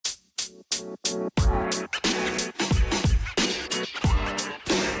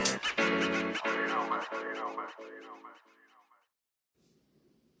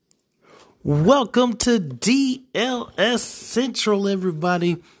Welcome to DLS Central,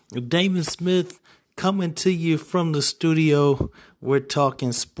 everybody. Damon Smith coming to you from the studio. We're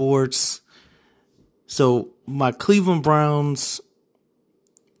talking sports. So my Cleveland Browns,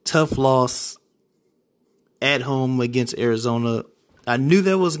 tough loss at home against Arizona. I knew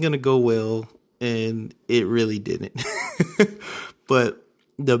that wasn't going to go well, and it really didn't. But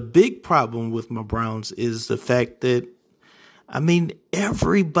the big problem with my Browns is the fact that,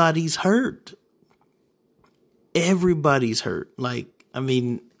 everybody's hurt. Everybody's hurt.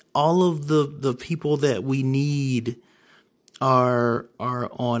 All of the people that we need are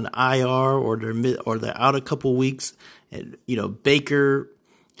on IR or they're out a couple weeks. And, Baker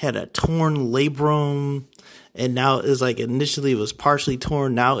had a torn labrum, and now it's initially it was partially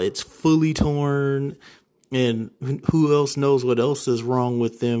torn. Now it's fully torn, and who else knows what else is wrong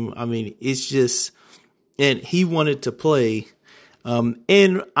with them? It's just, and he wanted to play.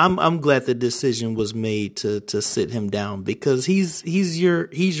 And I'm glad the decision was made to sit him down, because he's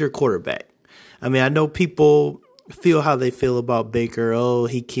your quarterback. I know people feel how they feel about Baker. Oh,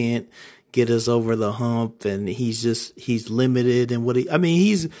 he can't get us over the hump, and he's limited, and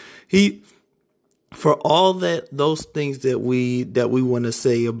he for all those things that we want to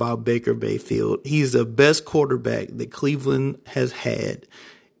say about Baker Mayfield, he's the best quarterback that Cleveland has had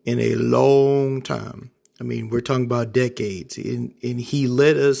in a long time. We're talking about decades, and he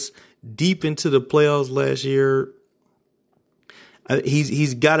led us deep into the playoffs last year.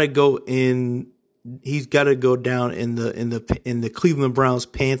 He's got to go in. He's got to go down in the Cleveland Browns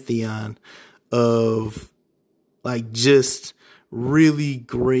pantheon of just really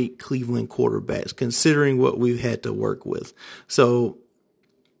great Cleveland quarterbacks, considering what we've had to work with. So,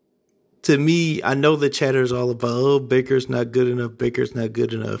 to me, I know the chatter is all about, oh, Baker's not good enough. Baker's not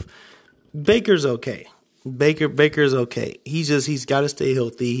good enough. Baker's okay. Baker's okay. He's got to stay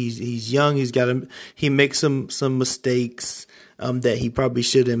healthy. He's young. He makes some mistakes that he probably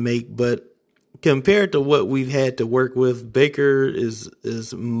shouldn't make. But compared to what we've had to work with, Baker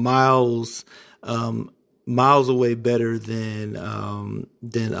is miles away better than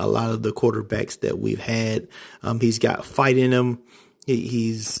a lot of the quarterbacks that we've had. He's got fight in him.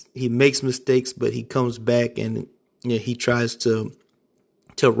 He makes mistakes, but he comes back and he tries to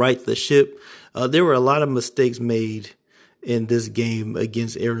right the ship. There were a lot of mistakes made in this game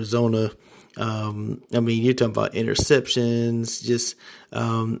against Arizona. You're talking about interceptions, just,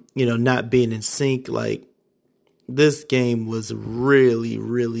 not being in sync. This game was really,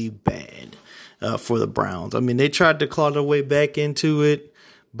 really bad for the Browns. They tried to claw their way back into it,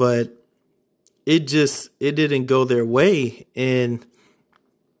 but it didn't go their way. And,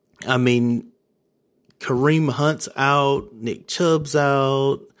 Kareem Hunt's out, Nick Chubb's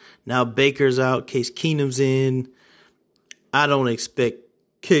out, now Baker's out, Case Keenum's in. I don't expect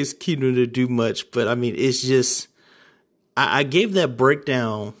Case Keenum to do much, but it's just, I gave that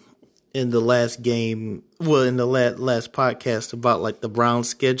breakdown in the last game, in the last podcast about the Browns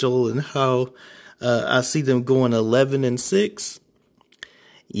schedule and how I see them going 11-6.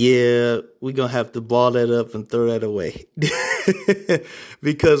 Yeah, we're going to have to ball that up and throw that away.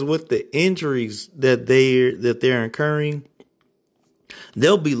 Because with the injuries that they're incurring,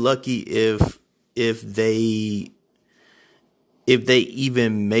 they'll be lucky if they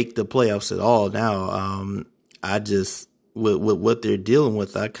even make the playoffs at all. Now, I just, with what they're dealing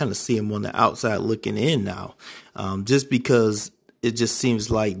with, I kind of see them on the outside looking in now, just because it just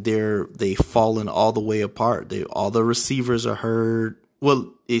seems like they've fallen all the way apart. All the receivers are hurt.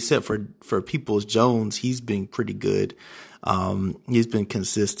 Well, except for Peoples-Jones, he's been pretty good. He's been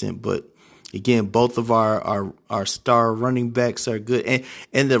consistent, but again, both of our star running backs are good,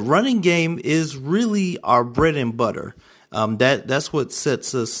 and the running game is really our bread and butter. That's what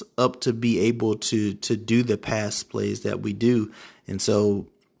sets us up to be able to do the pass plays that we do. And so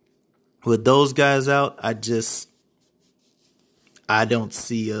with those guys out, I don't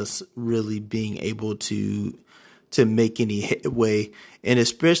see us really being able to make any headway. And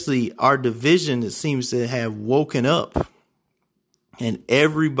especially our division, it seems to have woken up, and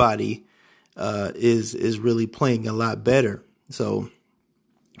everybody is really playing a lot better. So,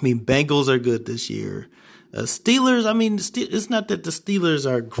 Bengals are good this year. Steelers, it's not that the Steelers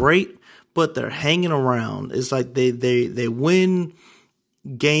are great, but they're hanging around. It's like they win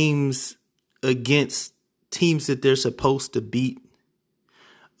games against teams that they're supposed to beat.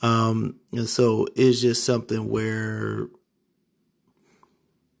 And so it's just something where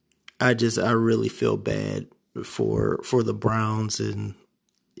I really feel bad for the Browns, and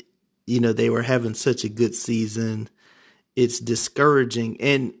they were having such a good season. It's discouraging.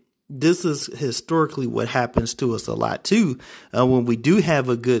 And this is historically what happens to us a lot too. When we do have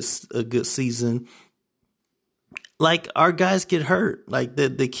a good season, like our guys get hurt. Like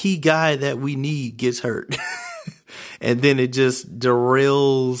the key guy that we need gets hurt. And then it just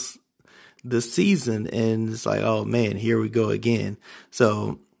derails the season. And it's like, oh man, here we go again.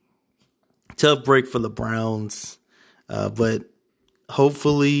 So tough break for the Browns. But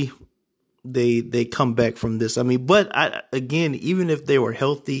hopefully they come back from this. I mean, but again, even if they were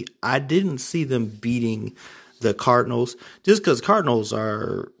healthy, I didn't see them beating the Cardinals, just because Cardinals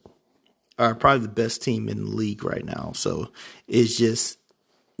are probably the best team in the league right now. So it's just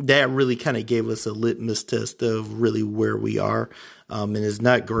that really kind of gave us a litmus test of really where we are. And it's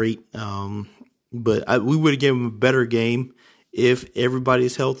not great. But we would have given them a better game if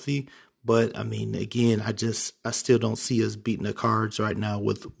everybody's healthy. But I mean, again, I still don't see us beating the Cards right now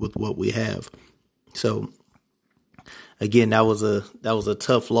with what we have. So again, that was a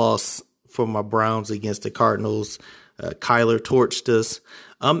tough loss for my Browns against the Cardinals. Kyler torched us.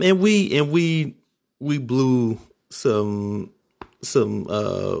 And we blew some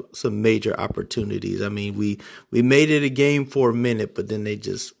major opportunities. I mean, we made it a game for a minute, but then they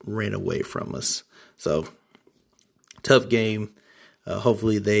just ran away from us. So tough game.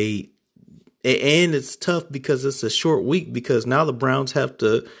 Hopefully and it's tough because it's a short week, because now the Browns have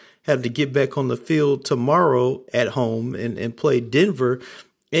to get back on the field tomorrow at home and play Denver.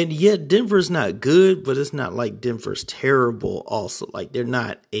 And yet Denver's not good, but it's not like Denver's terrible also. Like they're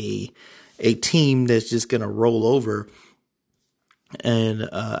not a team that's just going to roll over. And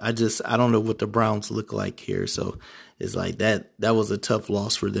I don't know what the Browns look like here. So it's like that was a tough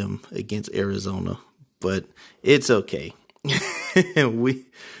loss for them against Arizona, but it's okay. we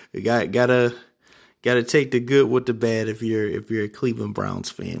gotta take the good with the bad if you're a Cleveland Browns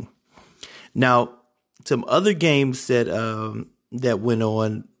fan. Now, some other games that went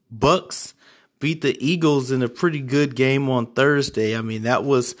on. Bucks beat the Eagles in a pretty good game on Thursday. I mean, that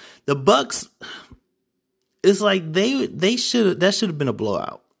was the Bucks. It's like that should have been a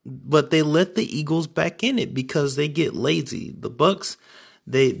blowout, but they let the Eagles back in it because they get lazy. The Bucks,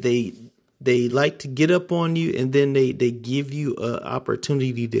 they like to get up on you, and then they give you an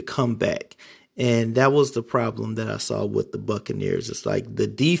opportunity to come back. And that was the problem that I saw with the Buccaneers. It's like the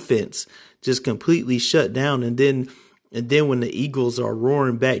defense just completely shut down. And then when the Eagles are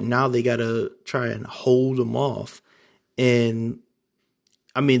roaring back, now they got to try and hold them off. And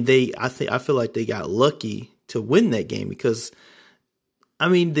I mean, I feel like they got lucky to win that game, because I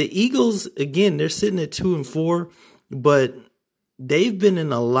mean, the Eagles, again, they're sitting at 2-4, but they've been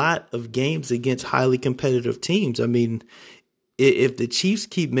in a lot of games against highly competitive teams. I mean, if the Chiefs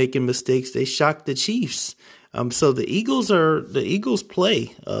keep making mistakes, they shock the Chiefs. So the Eagles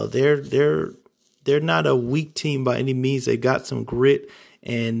play. They're not a weak team by any means. They got some grit,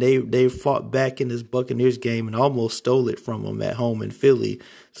 and they fought back in this Buccaneers game and almost stole it from them at home in Philly.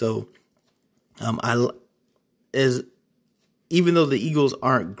 So, even though the Eagles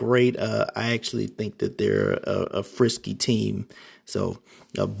aren't great, I actually think that they're a frisky team. So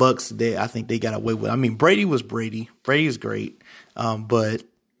Bucks, I think they got away with it. I mean, Brady was Brady. Brady's great. But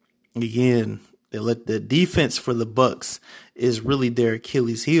again, they let the defense for the Bucks is really their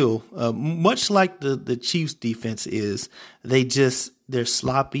Achilles heel. Much like the Chiefs defense is, they're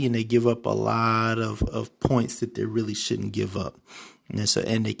sloppy and they give up a lot of points that they really shouldn't give up.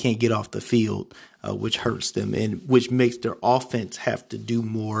 And they can't get off the field, which hurts them, and which makes their offense have to do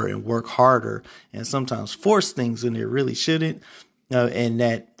more and work harder and sometimes force things when they really shouldn't. And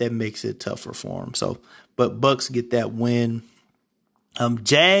that makes it tougher for them. So, but Bucks get that win.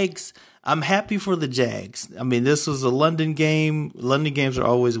 Jags, I'm happy for the Jags. I mean, this was a London game. London games are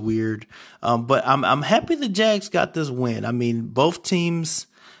always weird. But I'm happy the Jags got this win. I mean, both teams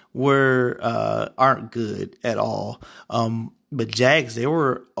aren't good at all. But Jags, they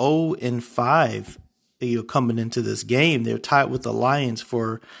were 0-5, coming into this game. They're tied with the Lions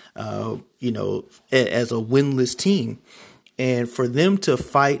for, as a winless team. And for them to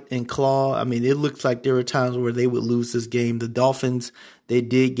fight and claw, I mean, it looks like there were times where they would lose this game. The Dolphins, they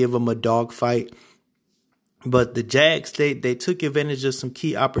did give them a dogfight. But the Jags, they took advantage of some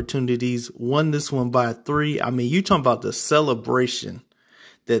key opportunities, won this one by 3. I mean, you talking about the celebration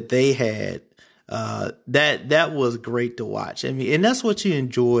that they had. That was great to watch. I mean, and that's what you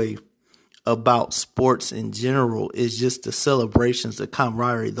enjoy about sports in general, is just the celebrations, the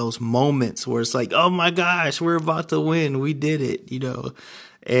camaraderie, those moments where it's like, oh my gosh, we're about to win. We did it,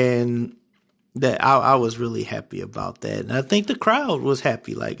 And that I was really happy about that. And I think the crowd was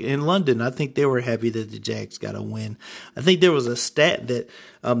happy. Like in London, I think they were happy that the Jags got a win. I think there was a stat that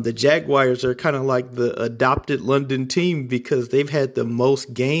the Jaguars are kind of like the adopted London team because they've had the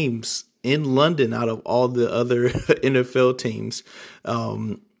most games in London out of all the other NFL teams.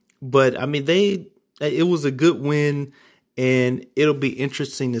 But I mean, it was a good win, and it'll be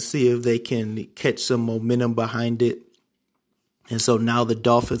interesting to see if they can catch some momentum behind it. And so now the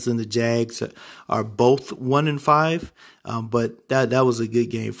Dolphins and the Jags are both 1-5, but that was a good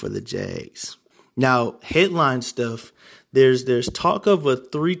game for the Jags. Now, headline stuff. There's talk of a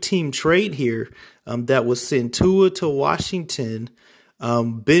 3-team trade here that would send Tua to Washington,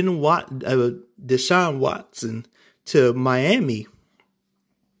 Deshaun Watson to Miami,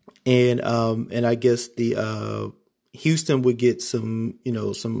 and I guess the Houston would get some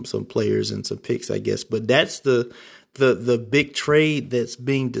players and some picks, I guess. But that's the big trade that's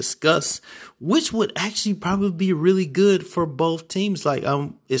being discussed, which would actually probably be really good for both teams. Like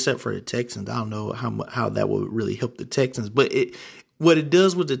except for the Texans, I don't know how that would really help the Texans. But what it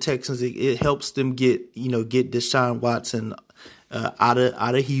does with the Texans, it helps them get Deshaun Watson out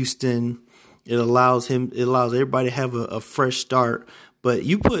of Houston. It allows everybody to have a fresh start. But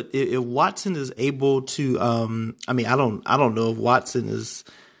if Watson is able to, I don't know if Watson is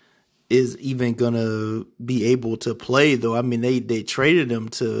even gonna be able to play though. I mean, they traded him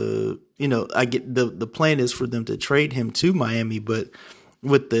to, I get the plan is for them to trade him to Miami, but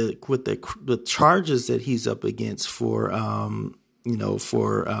with the charges that he's up against for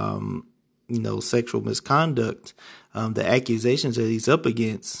sexual misconduct, the accusations that he's up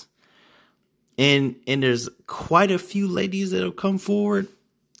against, and there's quite a few ladies that have come forward.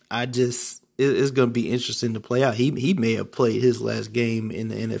 It's going to be interesting to play out. He may have played his last game in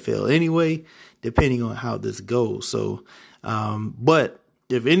the NFL anyway, depending on how this goes. So, but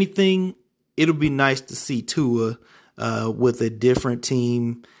if anything, it'll be nice to see Tua with a different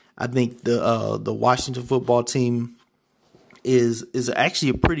team. I think the Washington football team is actually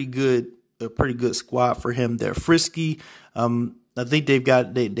a pretty good squad for him. They're frisky. I think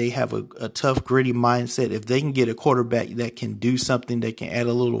they have a tough, gritty mindset. If they can get a quarterback that can do something, that can add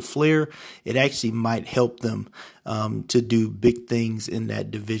a little flair, it actually might help them to do big things in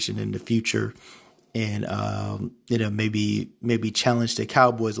that division in the future, and maybe challenge the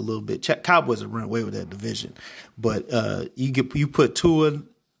Cowboys a little bit. Cowboys have run away with that division, but you put Tua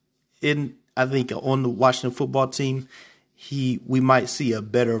in, I think, on the Washington football team, we might see a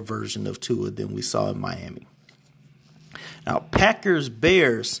better version of Tua than we saw in Miami. Now,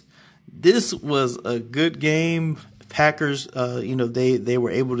 Packers-Bears, this was a good game. Packers, they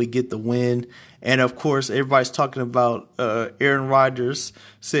were able to get the win. And, of course, everybody's talking about Aaron Rodgers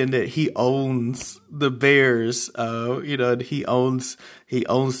saying that he owns the Bears. He owns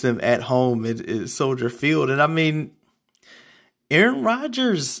them at home at Soldier Field. And, I mean, Aaron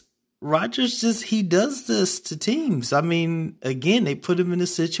Rodgers he does this to teams. I mean, again, they put him in a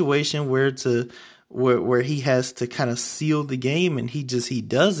situation where he has to kind of seal the game, and he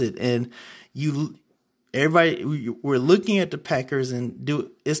does it. And we're looking at the Packers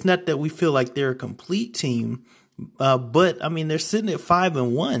it's not that we feel like they're a complete team, but I mean, they're sitting at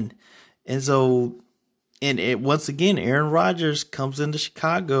 5-1. And so, once again, Aaron Rodgers comes into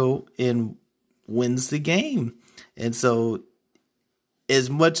Chicago and wins the game. And so, as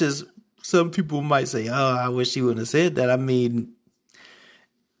much as some people might say, "Oh, I wish he wouldn't have said that," I mean,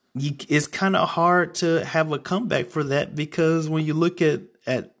 it's kind of hard to have a comeback for that, because when you look at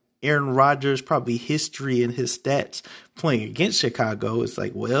Aaron Rodgers' probably history and his stats playing against Chicago, it's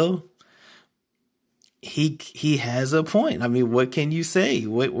like, well, he has a point. I mean, what can you say?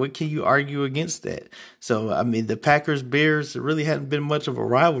 What can you argue against that? So, I mean, the Packers-Bears really hadn't been much of a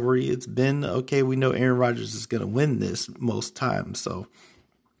rivalry. It's been, okay, we know Aaron Rodgers is going to win this most times. So,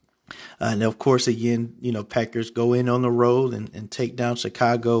 and of course, again, Packers go in on the road and take down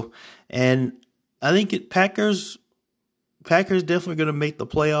Chicago. And I think Packers definitely going to make the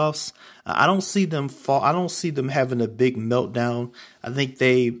playoffs. I don't see them fall. I don't see them having a big meltdown. I think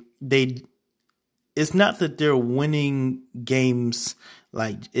it's not that they're winning games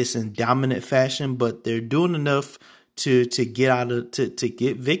like it's in dominant fashion, but they're doing enough to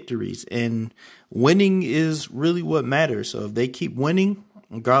get victories, and winning is really what matters. So if they keep winning,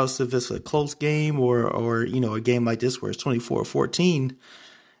 regardless if it's a close game or a game like this where it's 24-14,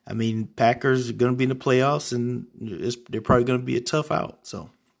 I mean, Packers are going to be in the playoffs, and they're probably going to be a tough out. So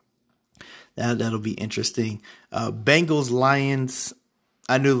that'll be interesting. Bengals, Lions.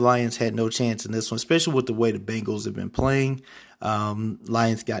 I knew the Lions had no chance in this one, especially with the way the Bengals have been playing.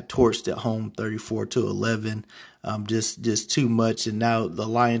 Lions got torched at home 34-11. Just too much. And now the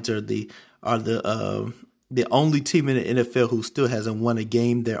Lions are the only team in the NFL who still hasn't won a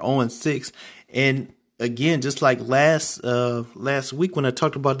game. They're 0-6. And again, just like last week when I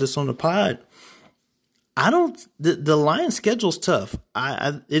talked about this on the pod, the Lions schedule's tough.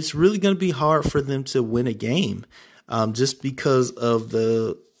 It's really going to be hard for them to win a game, just because of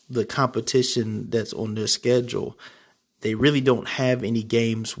the competition that's on their schedule. They really don't have any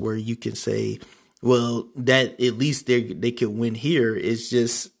games where you can say, well, that at least they could win here. It's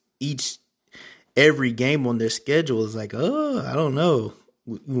just every game on their schedule is like, oh, I don't know,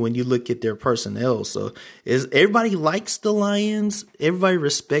 when you look at their personnel. So everybody likes the Lions. Everybody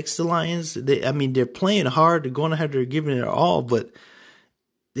respects the Lions. They're playing hard. They're going ahead. They're giving it all, but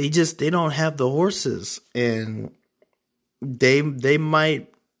they don't have the horses, and they might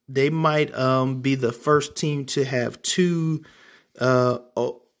be the first team to have two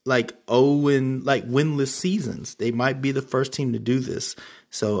winless seasons. They might be the first team to do this.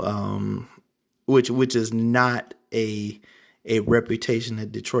 So which is not a reputation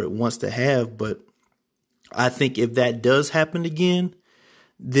that Detroit wants to have. But I think if that does happen again,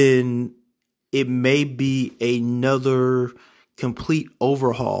 then it may be another complete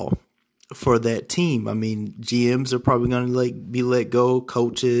overhaul for that team. I mean, GMs are probably going to be let go,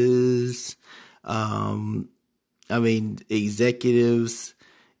 coaches, executives.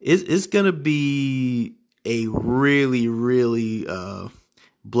 It's going to be a really, really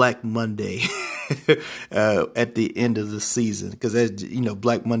Black Monday at the end of the season, because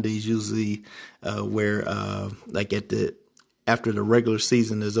Black Monday is usually where after the regular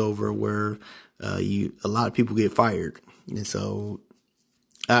season is over, where a lot of people get fired, and so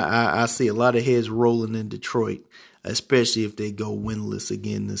I see a lot of heads rolling in Detroit, especially if they go winless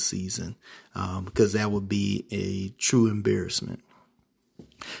again this season, because that would be a true embarrassment.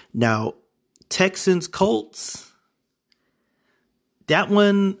 Now, Texans Colts, that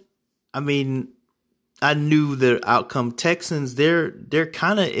one, I knew the outcome. Texans, they're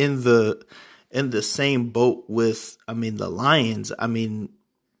kind of in the same boat with the Lions. When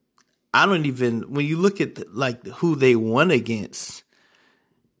you look at who they won against,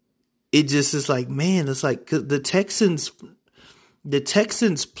 it just is like, man, it's like the Texans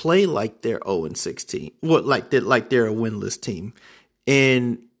play like they're 0-16. What, like they're a winless team.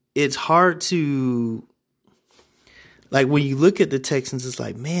 And it's hard to, when you look at the Texans, it's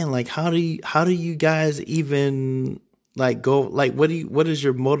like, man, how do you guys even go, what is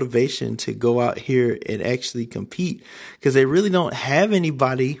your motivation to go out here and actually compete? Because they really don't have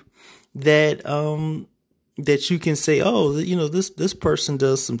anybody that you can say, oh, this person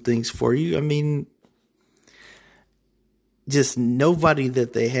does some things for you. Just nobody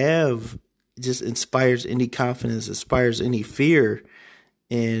that they have just inspires any confidence, inspires any fear.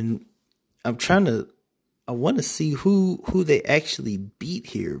 And I want to see who they actually beat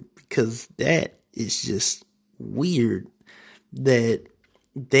here, because that is just weird that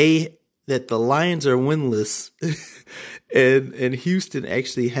the Lions are winless and Houston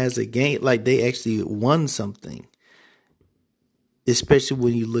actually has a game, they actually won something, especially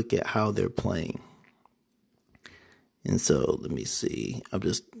when you look at how they're playing. And so let me see. I'm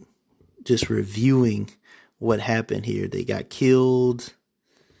just reviewing what happened here. They got killed.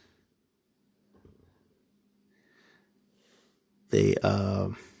 They got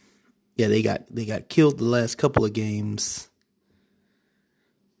killed the last couple of games.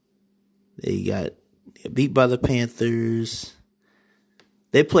 They got beat by the Panthers.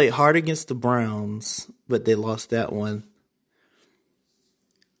 They played hard against the Browns, but they lost that one.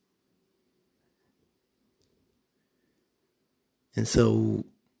 And so,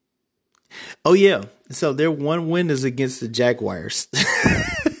 so their one win is against the Jaguars.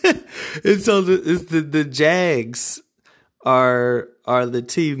 And so the Jags are the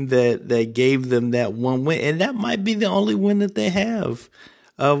team that gave them that one win, and that might be the only win that they have,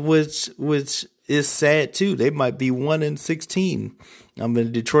 which is sad too. They might be 1-16.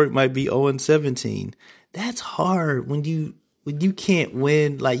 Detroit might be 0-17. That's hard when you can't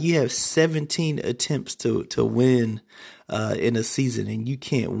win. You have 17 attempts to win in a season, and you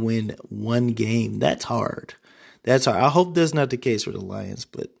can't win one game. That's hard. I hope that's not the case for the Lions,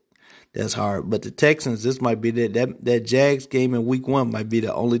 but that's hard. But the Texans, this might be that Jags game in week 1 might be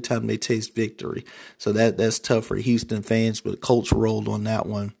the only time they taste victory. So that's tough for Houston fans, but Colts rolled on that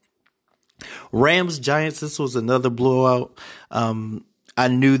one. Rams Giants, this was another blowout. I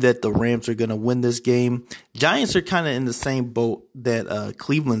knew that the Rams are going to win this game. Giants are kind of in the same boat that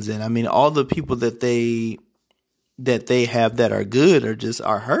Cleveland's in. All the people that they have that are good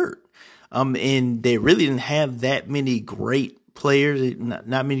are hurt. And they really didn't have that many great players,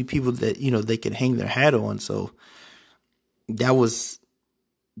 not many people that, they can hang their hat on. So it's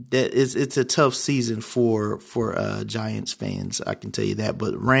a tough season for Giants fans. I can tell you that,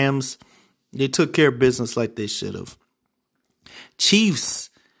 but Rams, they took care of business like they should have. Chiefs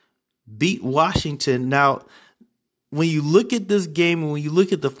beat Washington. Now, when you look at this game and when you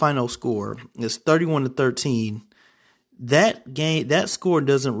look at the final score, it's 31-13. That score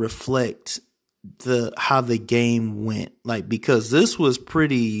doesn't reflect how the game went. Like, because this was a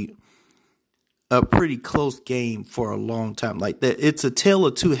pretty close game for a long time. Like, it's a tale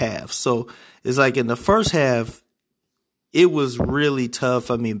of two halves. So it's like in the first half, it was really tough.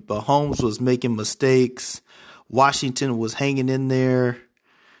 I mean, Mahomes was making mistakes. Washington was hanging in there.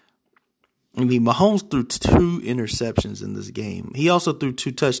 I mean, Mahomes threw 2 interceptions in this game. He also threw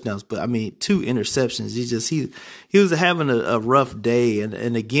 2 touchdowns, but I mean, 2 interceptions. He was having a rough day.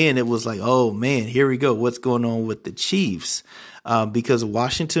 And again, it was like, oh man, here we go. What's going on with the Chiefs? Because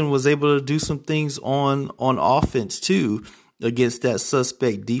Washington was able to do some things on offense too against that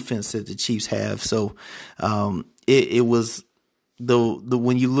suspect defense that the Chiefs have. So, it was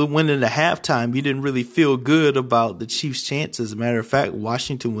when you went into halftime, you didn't really feel good about the Chiefs' chances. As a matter of fact,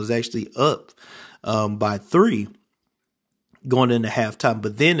 Washington was actually up by 3 going into halftime.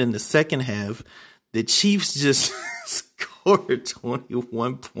 But then in the second half, the Chiefs just scored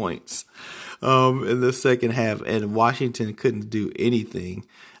 21 points in the second half, and Washington couldn't do anything.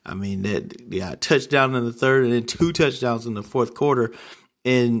 I mean, a touchdown in the third and then 2 touchdowns in the fourth quarter.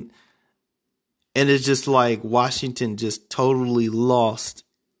 And it's just like Washington just totally lost,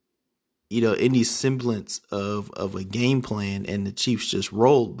 any semblance of a game plan, and the Chiefs just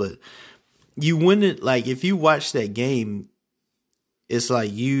rolled. But you win it. Like, if you watch that game, it's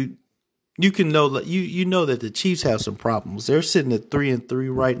like you can know that you know that the Chiefs have some problems. They're sitting at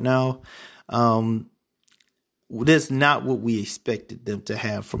 3-3 right now. That's not what we expected them to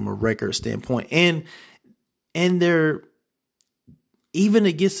have from a record standpoint, and they're. Even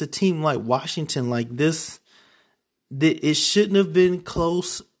against a team like Washington, like this, it shouldn't have been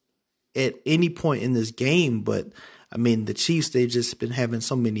close at any point in this game. But I mean, the Chiefs, they've just been having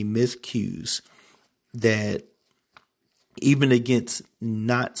so many miscues that even against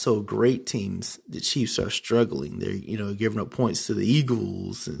not so great teams, the Chiefs are struggling. They're, giving up points to the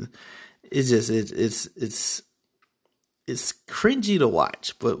Eagles, and it's just it's cringy to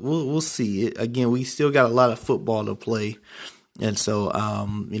watch. But we'll see. Again, we still got a lot of football to play. And so,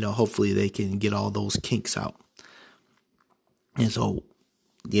 hopefully they can get all those kinks out. And so,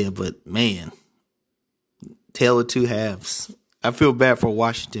 yeah, but man, tale of two halves. I feel bad for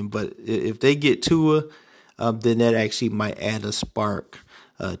Washington, but if they get Tua, then that actually might add a spark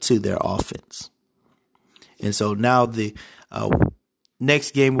to their offense. And so now the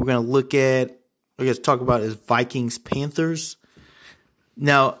next game we're going to look at, talk about is Vikings-Panthers.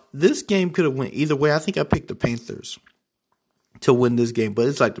 Now, this game could have went either way. I think I picked the Panthers to win this game, but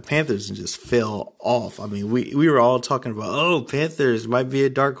it's like the Panthers just fell off. I mean, we were all talking about, Panthers might be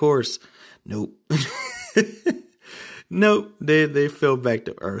a dark horse. Nope. Nope. They fell back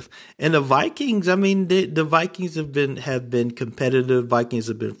to earth. And the Vikings, I mean, the Vikings have been competitive. Vikings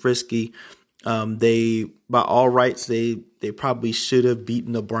have been frisky. They, by all rights, they probably should have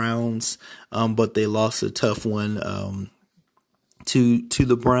beaten the Browns, but they lost a tough one to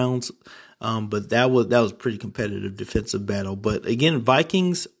the Browns. But that was a pretty competitive defensive battle. But again,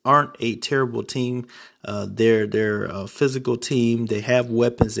 Vikings aren't a terrible team. They're a physical team. They have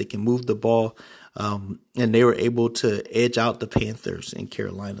weapons. They can move the ball. And they were able to edge out the Panthers in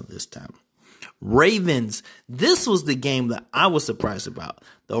Carolina this time. Ravens. This was the game that I was surprised about.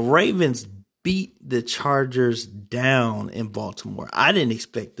 The Ravens beat the Chargers down in Baltimore. I didn't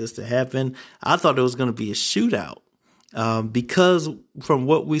expect this to happen. I thought it was going to be a shootout. Because from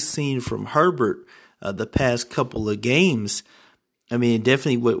what we've seen from Herbert the past couple of games, I mean,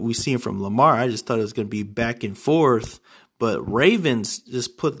 definitely what we've seen from Lamar, I just thought it was going to be back and forth. But Ravens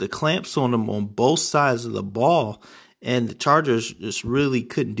just put the clamps on them on both sides of the ball, and the Chargers just really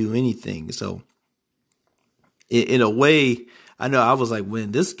couldn't do anything. So, in a way, I know I was like,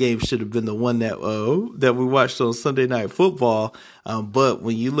 when this game should have been the one that we watched on Sunday Night Football. But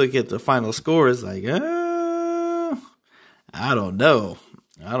when you look at the final score, it's like, I don't know.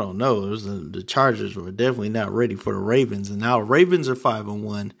 The Chargers were definitely not ready for the Ravens, and now Ravens are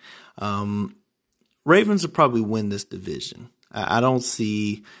 5-1. Ravens will probably win this division. I don't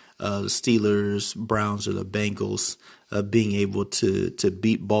see the Steelers, Browns, or the Bengals being able to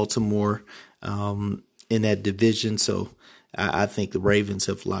beat Baltimore in that division. So I think the Ravens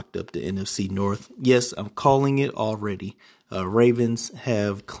have locked up the NFC North. Yes, I'm calling it already. Ravens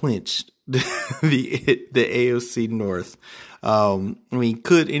have clinched the AFC North. I mean,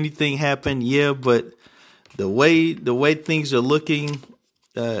 could anything happen? Yeah, but the way things are looking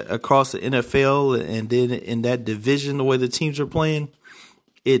across the NFL and then in that division, the way the teams are playing,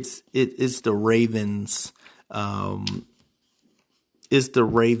 it's the Ravens. It's the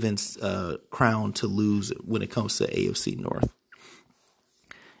Ravens' crown to lose when it comes to AFC North.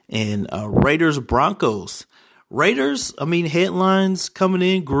 And Raiders Broncos. Raiders, I mean, headlines coming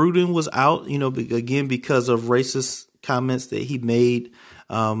in. Gruden was out, again, because of racist comments that he made,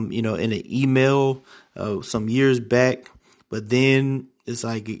 in an email some years back. But then it's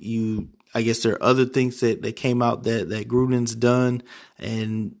like I guess there are other things that came out that Gruden's done,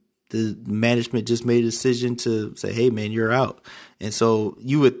 and the management just made a decision to say, hey, man, you're out. And so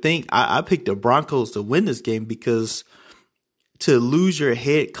you would think I picked the Broncos to win this game, because to lose your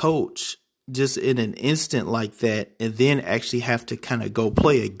head coach just in an instant like that, and then actually have to kind of go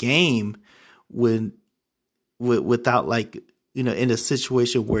play a game without in a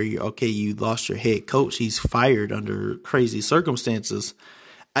situation where you lost your head coach, he's fired under crazy circumstances.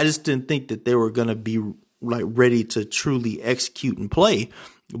 I just didn't think that they were going to be ready to truly execute and play.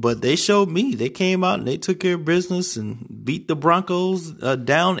 But they showed me. They came out and they took care of business and beat the Broncos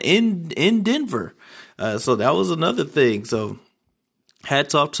down in Denver. So that was another thing. So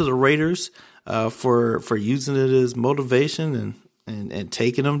hats off to the Raiders for using it as motivation and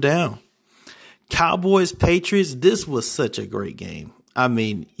taking them down. Cowboys Patriots. This was such a great game. I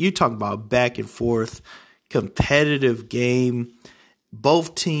mean, you talk about back and forth, competitive game.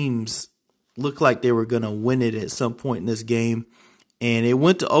 Both teams looked like they were going to win it at some point in this game. And it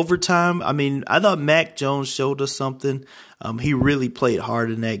went to overtime. I mean, I thought Mac Jones showed us something. He really played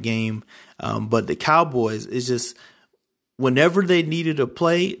hard in that game. But the Cowboys, is just whenever they needed a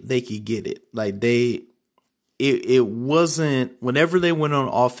play, they could get it. It wasn't, whenever they went on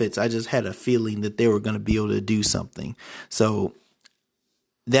offense, I just had a feeling that they were going to be able to do something. So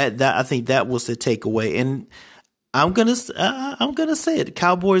that I think that was the takeaway. And I'm gonna say it. The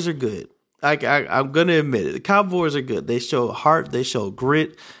Cowboys are good. I'm gonna admit it. The Cowboys are good. They show heart. They show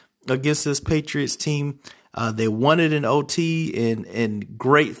grit against this Patriots team. They won it in OT in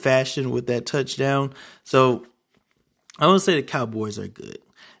great fashion with that touchdown. So I want to say the Cowboys are good.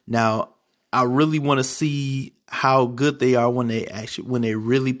 Now, I really want to see how good they are when they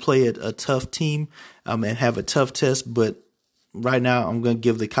really play a tough team and have a tough test. But right now, I'm going to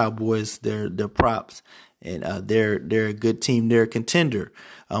give the Cowboys their props, and they're a good team. They're a contender,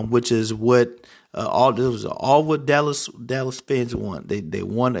 which is what all what Dallas fans want. They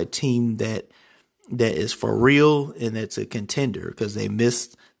want a team that is for real and that's a contender, because they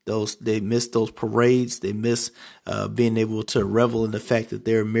missed those parades. They miss being able to revel in the fact that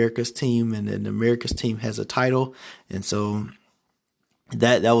they're America's team, and America's team has a title. And so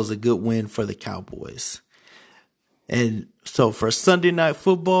that was a good win for the Cowboys. And so for Sunday Night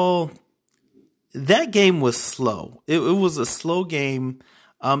Football, that game was slow. It was a slow game.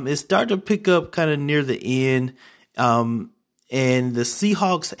 It started to pick up kind of near the end. And the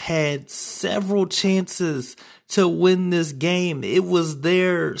Seahawks had several chances to win this game. It was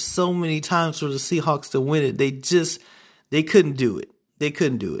there so many times for the Seahawks to win it. They couldn't do it. They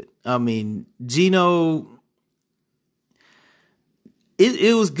couldn't do it. I mean, Geno,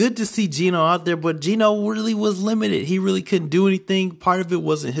 it was good to see Geno out there, but Geno really was limited. He really couldn't do anything. Part of it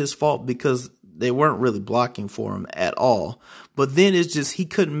wasn't his fault, because they weren't really blocking for him at all. But then it's just he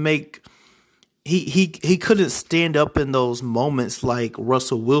couldn't make he couldn't stand up in those moments like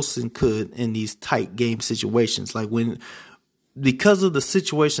Russell Wilson could in these tight game situations. Like because of the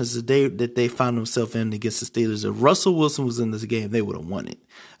situations that they found themselves in against the Steelers, if Russell Wilson was in this game, they would have won it,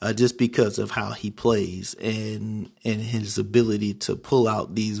 just because of how he plays and his ability to pull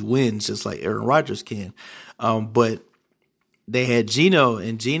out these wins, just like Aaron Rodgers can. But they had Geno,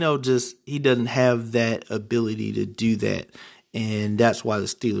 and Geno he doesn't have that ability to do that, and that's why the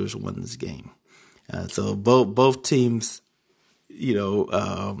Steelers won this game. So both teams,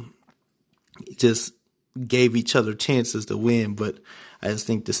 just gave each other chances to win, but I just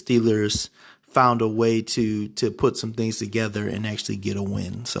think the Steelers found a way to put some things together and actually get a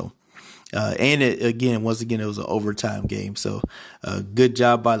win. So, once again, it was an overtime game. So, good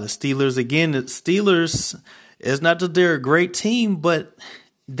job by the Steelers. Again, the Steelers, it's not that they're a great team, but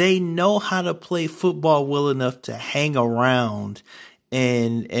they know how to play football well enough to hang around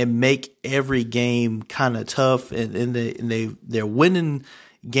and make every game kind of tough, and they're winning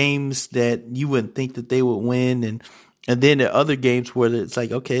games that you wouldn't think that they would win, and then there are other games where it's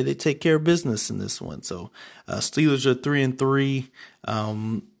like, okay, they take care of business in this one. So Steelers are 3-3,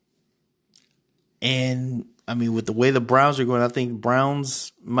 and I mean, with the way the Browns are going, I think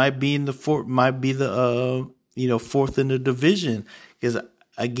Browns might be in the fourth in the division, because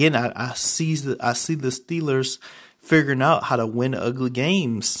again, I see the Steelers figuring out how to win ugly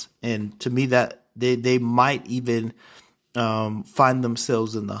games, and to me that they might even find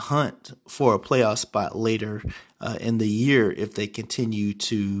themselves in the hunt for a playoff spot later in the year if they continue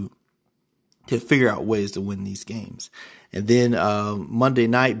to figure out ways to win these games. And then Monday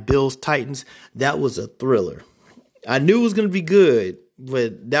night, Bills Titans, that was a thriller. I knew it was going to be good,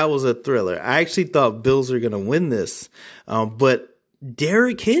 but that was a thriller. I actually thought Bills are going to win this, but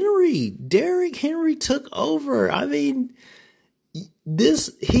Derrick Henry took over. I mean,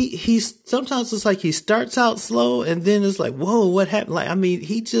 he's sometimes it's like he starts out slow and then it's like, whoa, what happened? Like, I mean,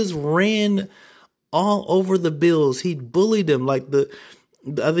 he just ran all over the Bills. He bullied them. Like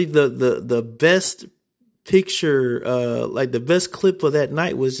I think the best picture, like the best clip of that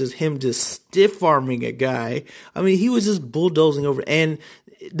night was just him just stiff arming a guy. I mean, he was just bulldozing over, and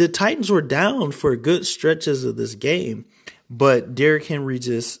the Titans were down for good stretches of this game, but Derrick Henry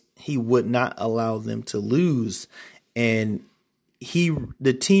he would not allow them to lose. And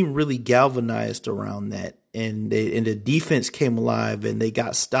the team really galvanized around that, and the defense came alive and they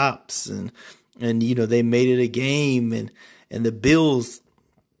got stops and they made it a game, and the Bills,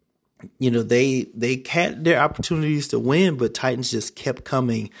 they had their opportunities to win, but Titans just kept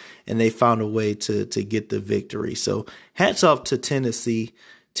coming and they found a way to get the victory. So hats off to Tennessee.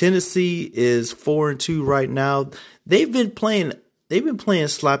 Tennessee is 4-2 right now. They've been playing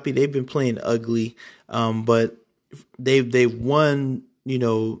sloppy. They've been playing ugly. But they've won,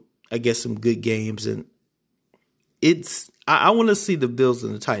 I guess some good games, and I want to see the Bills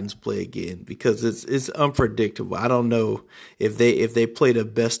and the Titans play again because it's unpredictable. I don't know if they played a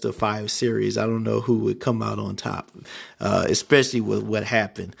best of 5 series. I don't know who would come out on top, especially with what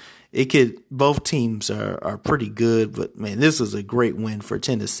happened. Both teams are pretty good, but man, this was a great win for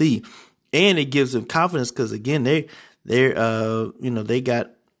Tennessee, and it gives them confidence because again they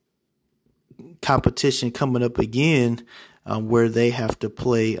got competition coming up again, where they have to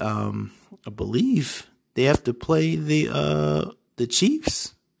play. I believe they have to play the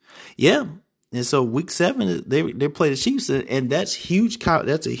Chiefs. Yeah. And so week 7, they play the Chiefs, and that's huge.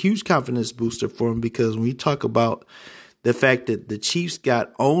 That's a huge confidence booster for them, because when you talk about the fact that the Chiefs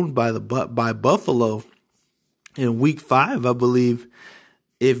got owned by Buffalo in week 5, I believe,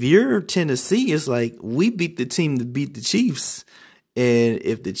 if you're Tennessee, it's like, we beat the team to beat the Chiefs. And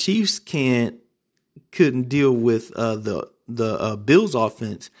if the Chiefs couldn't deal with the Bills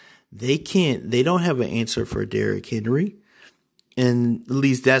offense, they don't have an answer for Derrick Henry. And at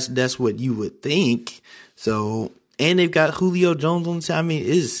least that's what you would think. So, and they've got Julio Jones on the side. I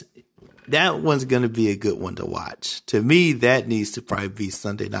mean, that one's going to be a good one to watch. To me, that needs to probably be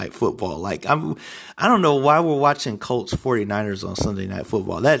Sunday Night Football. Like, I don't know why we're watching Colts 49ers on Sunday Night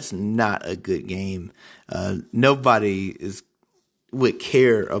Football. That's not a good game. Nobody would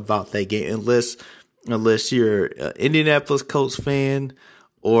care about that game unless you're an Indianapolis Colts fan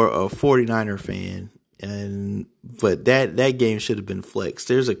or a 49er fan. But that game should have been flexed.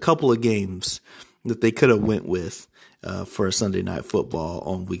 There's a couple of games that they could have went with for a Sunday Night Football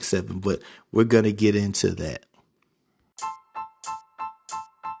on week 7, but we're going to get into that.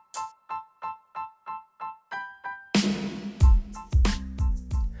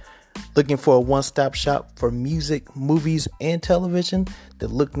 Looking for a one-stop shop for music, movies, and television?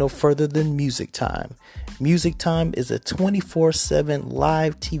 Then look no further than Music Time. Music Time is a 24/7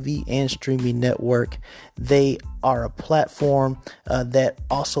 live TV and streaming network. They are a platform that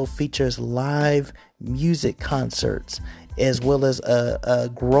also features live music concerts, as well as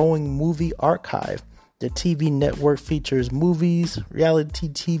a growing movie archive. The TV network features movies, reality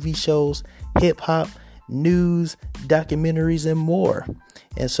TV shows, hip-hop, news, documentaries, and more.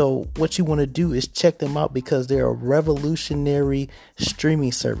 And so what you want to do is check them out, because they're a revolutionary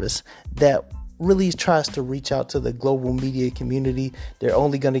streaming service that really tries to reach out to the global media community. They're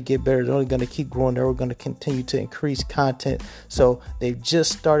only going to get better. They're only going to keep growing. They're going to continue to increase content. So they've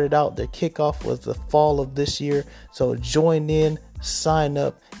just started out. Their kickoff was the fall of this year. So join in, sign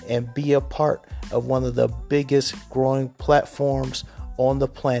up, and be a part of one of the biggest growing platforms on the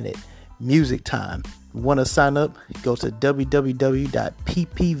planet, Music Time. Want to sign up? Go to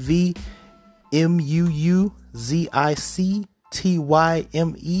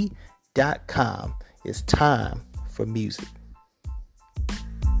www.ppvmuzictyme.com. It's time for music.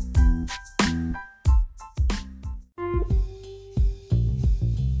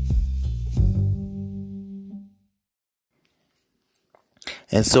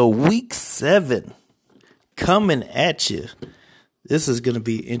 And so week 7 coming at you. This is going to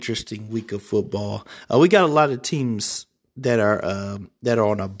be an interesting week of football. We got a lot of teams that are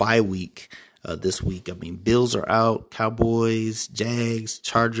on a bye week this week. I mean, Bills are out, Cowboys, Jags,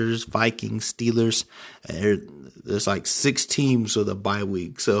 Chargers, Vikings, Steelers. There's like 6 teams with a bye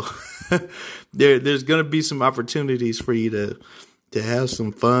week, so there's going to be some opportunities for you to have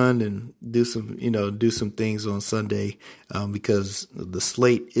some fun and do some things on Sunday because the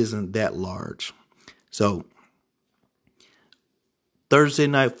slate isn't that large. So Thursday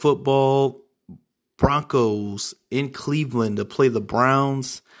night football, Broncos in Cleveland to play the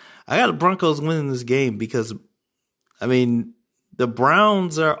Browns. I got the Broncos winning this game because, I mean, the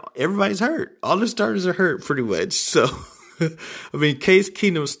Browns everybody's hurt. All the starters are hurt pretty much. So, I mean, Case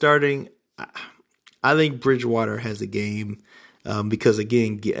Keenum starting, I think Bridgewater has a game because,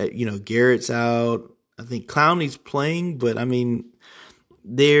 again, Garrett's out. I think Clowney's playing, but, I mean,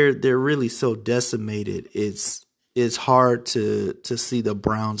 they're really so decimated. It's hard to see the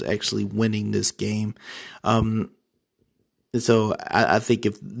Browns actually winning this game. So I think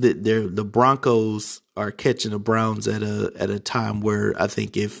if the Broncos are catching the Browns at a time where I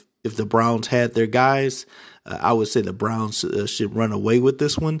think if the Browns had their guys, I would say the Browns should run away with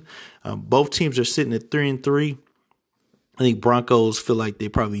this one. Both teams are sitting at 3-3. I think Broncos feel like they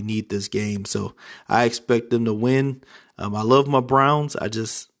probably need this game, so I expect them to win. I love my Browns. I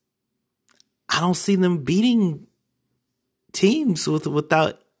don't see them beating teams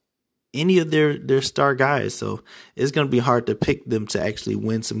without any of their star guys, so it's going to be hard to pick them to actually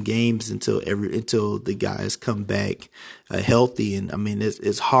win some games until the guys come back healthy. And I mean,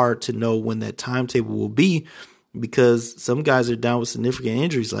 it's hard to know when that timetable will be because some guys are down with significant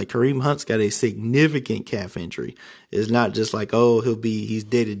injuries. Like Kareem Hunt's got a significant calf injury. It's not just like, oh, he's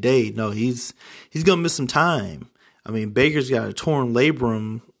day to day. No, he's going to miss some time. I mean, Baker's got a torn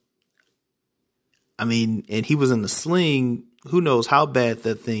labrum. I mean, and he was in the sling. Who knows how bad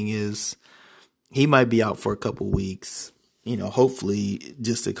that thing is? He might be out for a couple weeks. Hopefully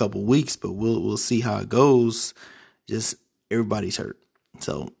just a couple weeks, but we'll see how it goes. Just everybody's hurt.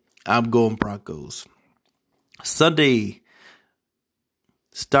 So I'm going Broncos. Sunday,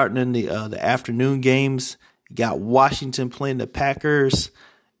 starting in the afternoon games, you got Washington playing the Packers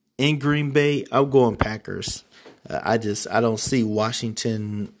in Green Bay. I'm going Packers. I don't see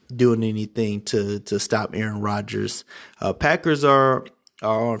Washington doing anything to stop Aaron Rodgers. Packers are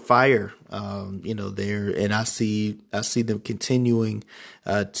on fire, there, and I see them continuing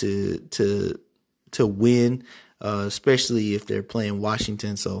to win, especially if they're playing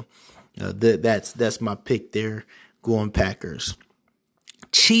Washington. So that's my pick there, going Packers.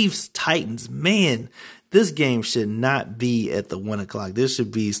 Chiefs Titans, man, this game should not be at the 1:00. This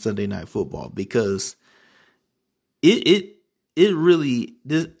should be Sunday Night Football because it really,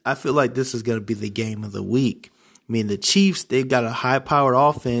 I feel like this is going to be the game of the week. I mean, the Chiefs, they've got a high-powered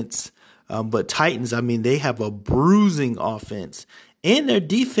offense, but Titans, I mean, they have a bruising offense, and their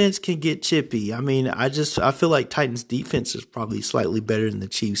defense can get chippy. I mean, I feel like Titans' defense is probably slightly better than the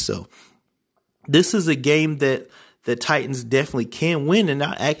Chiefs, so this is a game that the Titans definitely can win, and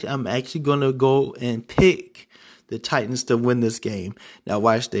I'm actually going to go and pick the Titans to win this game. Now,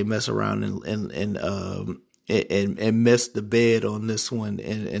 watch they mess around and mess the bed on this one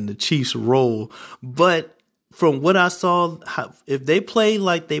and the Chiefs roll. But from what I saw, if they play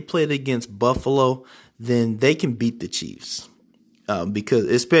like they played against Buffalo, then they can beat the Chiefs. Because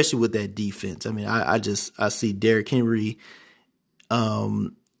especially with that defense. I mean, I see Derrick Henry.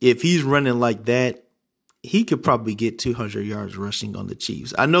 If he's running like that, he could probably get 200 yards rushing on the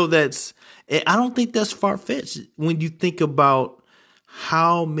Chiefs. I don't think that's far-fetched when you think about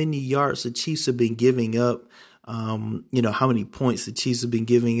how many yards the Chiefs have been giving up, how many points the Chiefs have been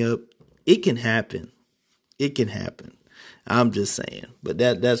giving up. It can happen. It can happen. I'm just saying. But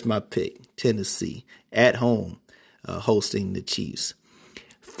that's my pick. Tennessee at home, hosting the Chiefs.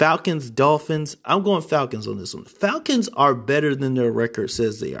 Falcons, Dolphins. I'm going Falcons on this one. Falcons are better than their record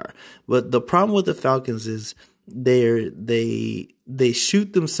says they are. But the problem with the Falcons is they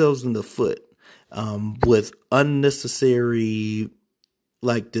shoot themselves in the foot with unnecessary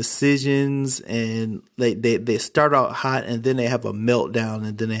decisions, and they start out hot and then they have a meltdown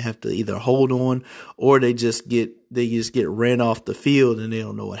and then they have to either hold on or they just get ran off the field and they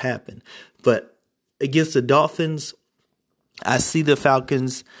don't know what happened. But against the Dolphins, I see the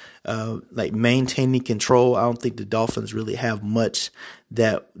Falcons maintaining control. I don't think the Dolphins really have much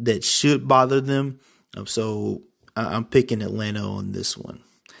that should bother them. So I'm picking Atlanta on this one.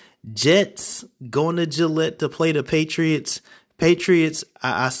 Jets going to Gillette to play the Patriots.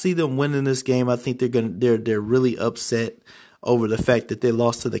 I see them winning this game. I think they're really upset over the fact that they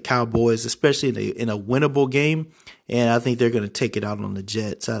lost to the Cowboys, especially in a winnable game. And I think they're going to take it out on the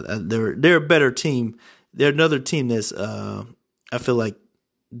Jets. They're a better team. They're another team that's, I feel like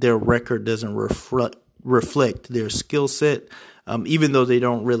their record doesn't reflect their skill set. Even though they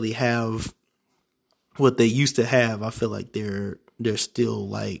don't really have what they used to have, I feel like they're still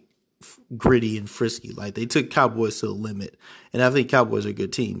like gritty and frisky. Like they took Cowboys to the limit, and I think Cowboys are a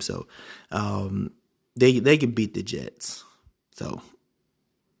good team. So, they can beat the Jets. So,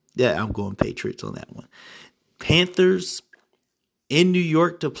 yeah, I'm going Patriots on that one. Panthers in New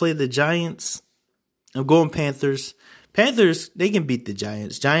York to play the Giants. I'm going Panthers. Panthers, they can beat the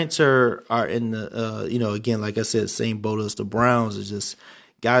Giants. Giants are in the, again, like I said, same boat as the Browns. It's just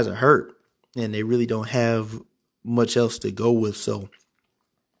guys are hurt, and they really don't have much else to go with. So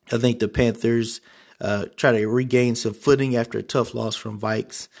I think the Panthers try to regain some footing after a tough loss from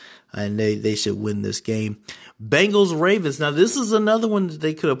Vikes, and they should win this game. Bengals Ravens. Now this is another one that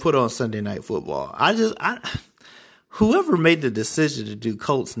they could have put on Sunday Night Football. Whoever made the decision to do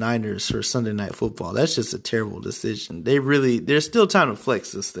Colts Niners for Sunday Night Football, that's just a terrible decision. There's still time to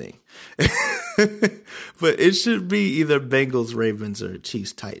flex this thing. But it should be either Bengals Ravens or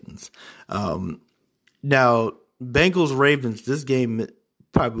Chiefs Titans. Now Bengals Ravens, this game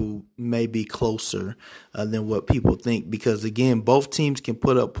probably may be closer than what people think, because again, both teams can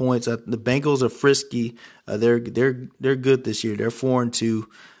put up points. The Bengals are frisky. They're good this year. They're 4-2.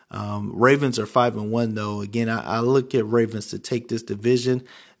 Ravens are 5-1 though. Again, I look at Ravens to take this division.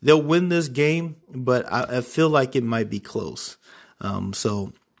 They'll win this game, but I feel like it might be close.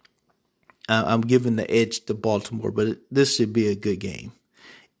 So I'm giving the edge to Baltimore, but this should be a good game.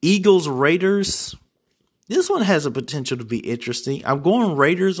 Eagles Raiders. This one has a potential to be interesting. I'm going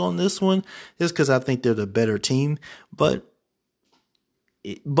Raiders on this one just because I think they're the better team, but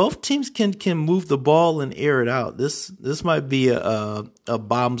both teams can move the ball and air it out. This might be a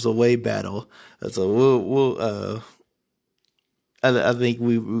bombs away battle. So I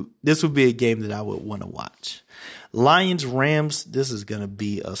think this would be a game that I would want to watch. Lions Rams. This is gonna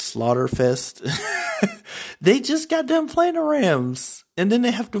be a slaughter fest. They just got done playing the Rams, and then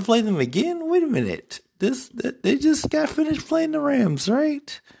they have to play them again. Wait a minute. They just got finished playing the Rams,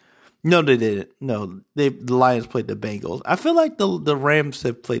 right? No, they didn't. No, the Lions played the Bengals. I feel like the Rams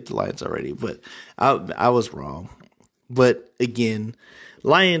have played the Lions already, but I was wrong. But again,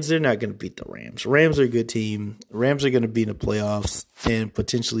 Lions, they're not going to beat the Rams. Rams are a good team. Rams are going to be in the playoffs and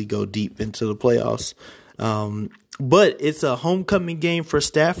potentially go deep into the playoffs. But it's a homecoming game for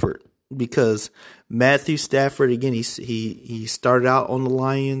Stafford, because Matthew Stafford, again, he started out on the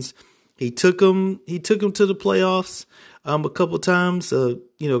Lions. He took them to the playoffs a couple times.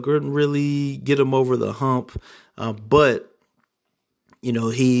 Couldn't really get him over the hump. But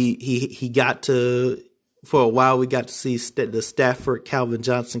he got to, for a while we got to see the Stafford Calvin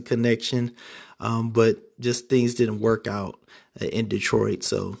Johnson connection. But just things didn't work out in Detroit.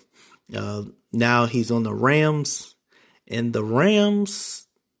 So now he's on the Rams, and the Rams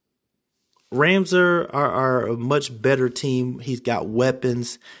are a much better team. He's got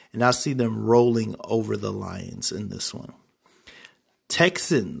weapons, and I see them rolling over the Lions in this one.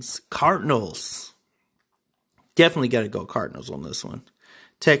 Texans, Cardinals. Definitely got to go Cardinals on this one.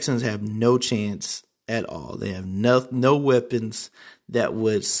 Texans have no chance at all. They have no weapons that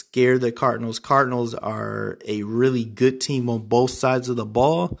would scare the Cardinals. Cardinals are a really good team on both sides of the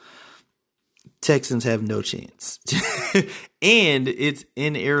ball. Texans have no chance. And it's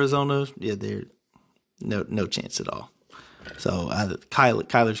in Arizona. Yeah, they're no chance at all. So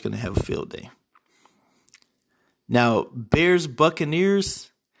Kyler's going to have a field day. Now, Bears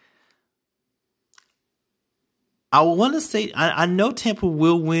Buccaneers. I want to say I know Tampa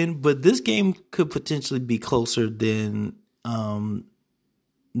will win, but this game could potentially be closer than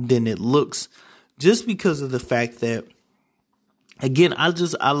it looks, just because of the fact that, again,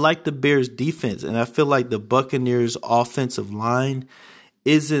 I like the Bears defense, and I feel like the Buccaneers offensive line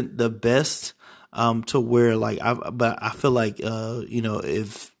isn't the best to where but I feel like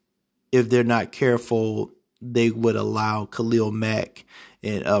if they're not careful, they would allow Khalil Mack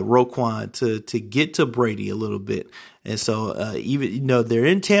and Roquan to get to Brady a little bit. And so even they're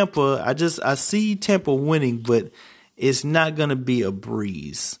in Tampa, I see Tampa winning, but it's not going to be a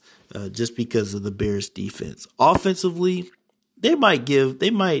breeze just because of the Bears defense. Offensively, they might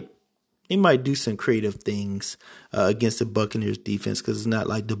do some creative things against the Buccaneers defense, because it's not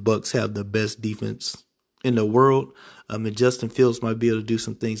like the Bucs have the best defense in the world. And Justin Fields might be able to do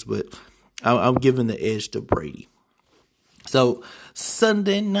some things, but I'm giving the edge to Brady. So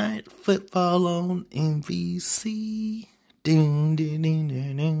Sunday Night Football on NBC. Ding, ding, ding,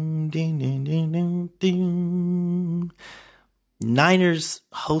 ding, ding, ding, ding, ding. Niners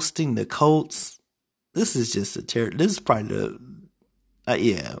hosting the Colts. This is just a terrible. This is probably the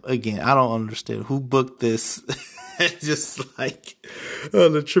again, I don't understand who booked this. Just like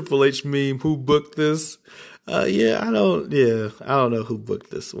the Triple H meme, who booked this? I don't know who booked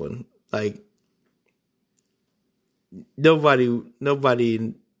this one. Like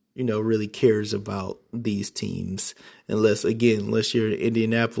nobody, really cares about these teams unless you're in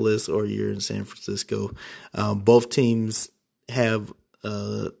Indianapolis or you're in San Francisco. Both teams have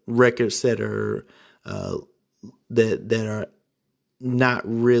records that are that are not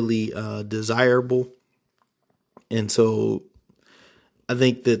really desirable. And so I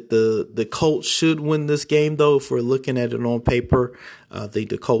think that the Colts should win this game, though. If we're looking at it on paper, I think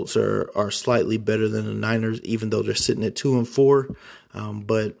the Colts are slightly better than the Niners, even though they're sitting at 2-4.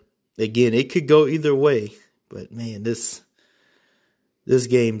 But again, it could go either way. But man, this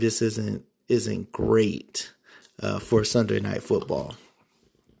game just isn't great for Sunday Night Football.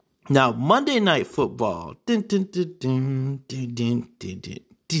 Now Monday Night Football. Okay,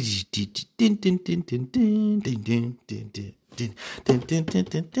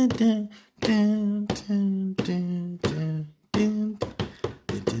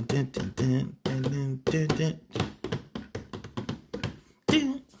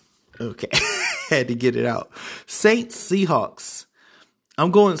 had to get it out. Saints Seahawks.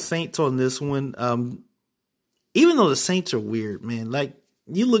 I'm going Saints on this one. Even though the Saints are weird, man. Like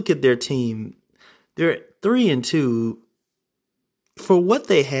you look at their team, they're 3-2. For what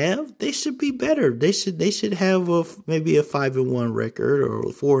they have, they should be better. They should have maybe a 5-1 record or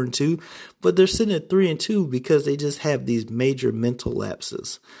 4-2, but they're sitting at 3-2 because they just have these major mental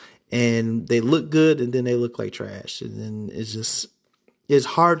lapses, and they look good and then they look like trash, and then it's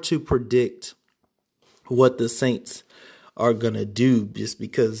hard to predict what the Saints are gonna do just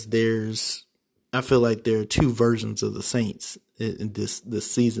because I feel like there are two versions of the Saints in this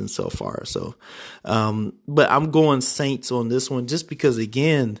season so far. So, but I'm going Saints on this one just because,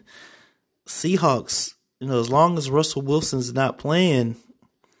 again, Seahawks, as long as Russell Wilson's not playing,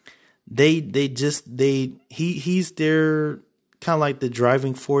 he's their kind of like the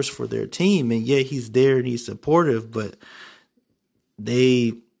driving force for their team. And yeah, he's there and he's supportive, but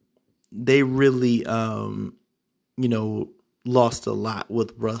they really, lost a lot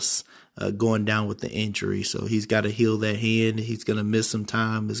with Russ going down with the injury. So he's got to heal that hand. He's going to miss some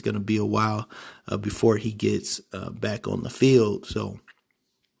time. It's going to be a while before he gets back on the field. So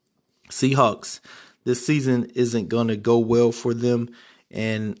Seahawks, this season isn't going to go well for them.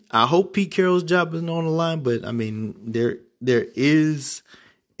 And I hope Pete Carroll's job isn't on the line, but I mean, there is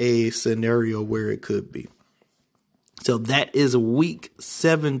a scenario where it could be. So that is week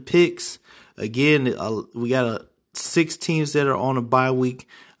 7 picks. Again, we got 6 teams that are on a bye week,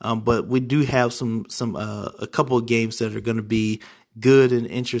 but we do have a couple of games that are going to be good and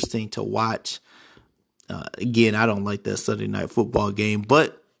interesting to watch. Again, I don't like that Sunday Night Football game,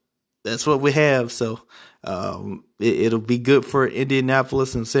 but that's what we have. So it'll be good for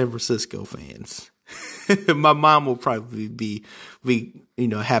Indianapolis and San Francisco fans. My mom will probably be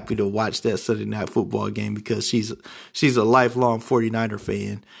happy to watch that Sunday Night Football game because she's a lifelong 49er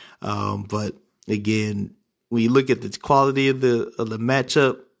fan. But again, when you look at the quality of the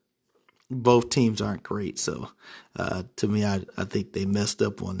matchup, both teams aren't great. So to me, I think they messed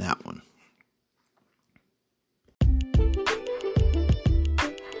up on that one.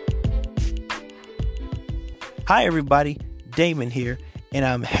 Hi, everybody. Damon here, and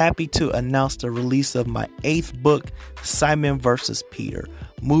I'm happy to announce the release of my 8th book, Simon vs. Peter,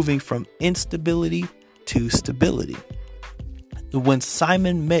 Moving from Instability to Stability. When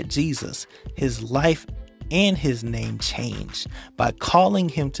Simon met Jesus, his life and his name changed. By calling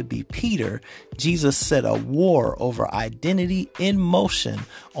him to be Peter, Jesus set a war over identity in motion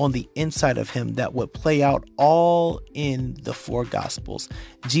on the inside of him that would play out all in the 4 Gospels.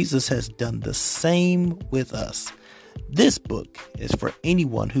 Jesus has done the same with us. This book is for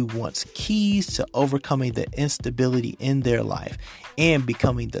anyone who wants keys to overcoming the instability in their life and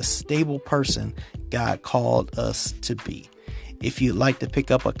becoming the stable person God called us to be. If you'd like to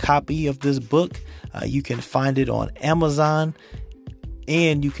pick up a copy of this book, you can find it on Amazon,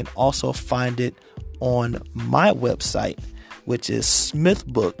 and you can also find it on my website, which is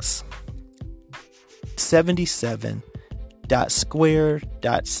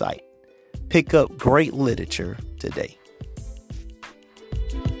smithbooks77.square.site. Pick up great literature today.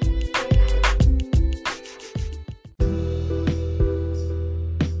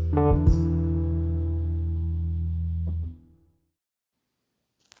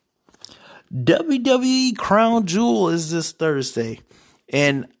 WWE Crown Jewel is this Thursday,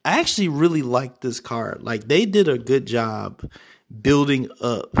 And I actually really like this card. Like, they did a good job building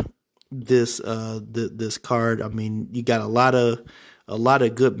up this card. I mean, you got a lot of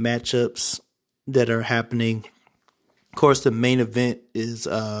good matchups that are happening. Of course, the main event is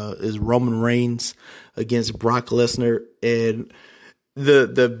Roman Reigns against Brock Lesnar, and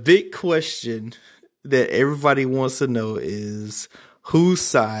the big question that everybody wants to know is, whose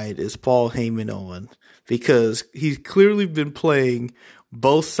side is Paul Heyman on? Because he's clearly been playing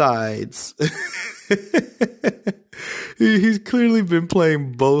both sides. He's clearly been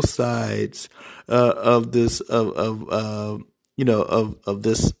playing both sides of this of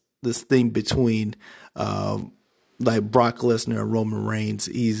this thing between like Brock Lesnar and Roman Reigns.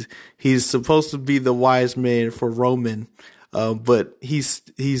 He's supposed to be the wise man for Roman, but he's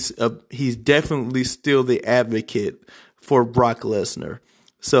definitely still the advocate for Brock Lesnar.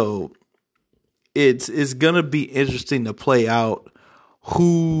 So it's gonna be interesting to play out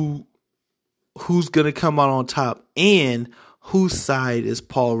who's gonna come out on top and whose side is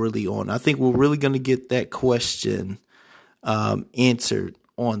Paul really on. I think we're really gonna get that question answered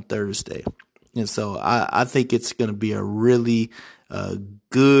on Thursday. And so I think it's going to be a really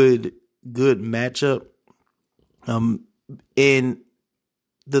good matchup. And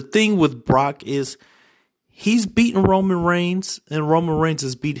the thing with Brock is he's beaten Roman Reigns and Roman Reigns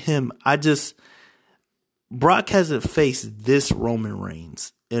has beat him. Brock hasn't faced this Roman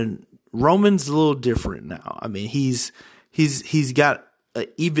Reigns, and Roman's a little different now. I mean, he's got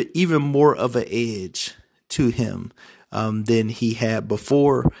even more of an edge to him than he had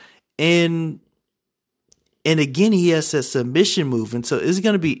before. And again, he has that submission move. And so it's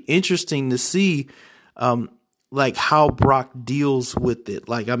going to be interesting to see, like, how Brock deals with it.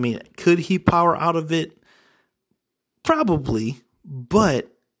 Like, I mean, could he power out of it? Probably.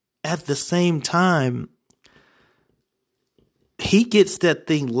 But at the same time, he gets that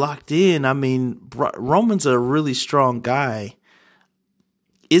thing locked in. I mean, Roman's a really strong guy.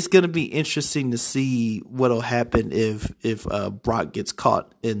 It's going to be interesting to see what'll happen if Brock gets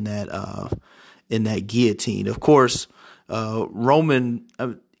caught in that guillotine. Of course, Roman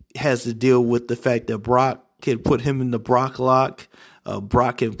has to deal with the fact that Brock can put him in the Brock lock.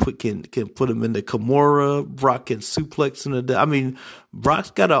 Brock can put him in the Kimura. Brock can suplex him. I mean,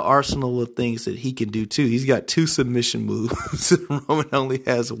 Brock's got an arsenal of things that he can do too. He's got 2 submission moves. Roman only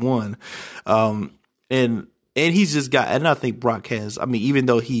has 1. And he's just got, and I think Brock has, I mean, even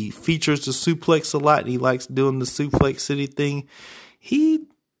though he features the suplex a lot and he likes doing the suplex city thing, he's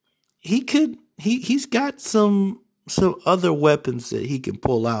got some other weapons that he can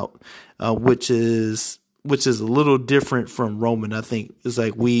pull out, which is a little different from Roman. I think it's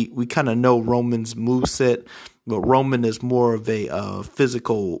like we kind of know Roman's moveset, but Roman is more of a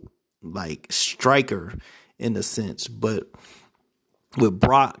physical, like, striker in a sense. But with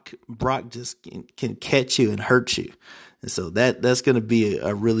Brock just can catch you and hurt you. And so that's going to be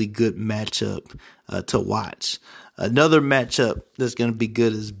a really good matchup to watch. Another matchup that's going to be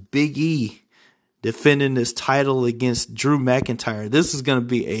good is Big E defending his title against Drew McIntyre. This is going to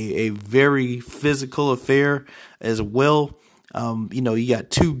be a very physical affair as well. You got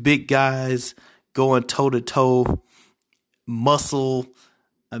 2 big guys going toe to toe, muscle.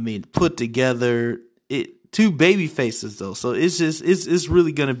 I mean, put together. 2 baby faces though, so it's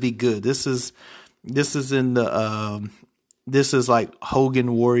really going to be good. This is in the this is like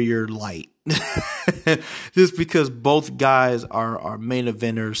Hogan Warrior light, just because both guys are main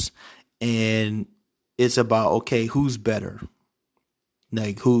eventers. And it's about, okay, who's better?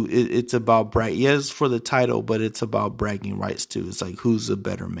 Like, it's about brag. Yes, for the title, but it's about bragging rights too. It's like, who's a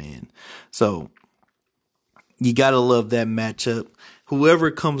better man? So you gotta love that matchup. Whoever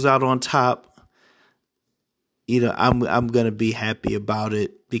comes out on top, I'm gonna be happy about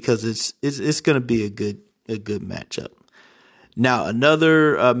it because it's gonna be a good matchup. Now,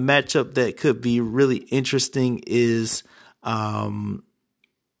 another matchup that could be really interesting is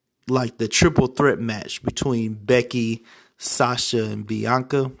like the triple threat match between Becky, Sasha, and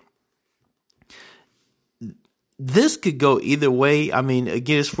Bianca. This could go either way. I mean,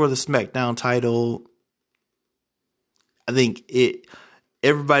 again, it's for the SmackDown title. I think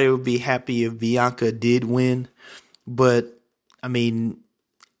everybody would be happy if Bianca did win, but I mean,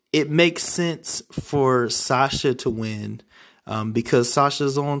 it makes sense for Sasha to win because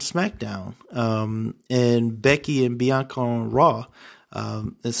Sasha's on SmackDown and Becky and Bianca on Raw.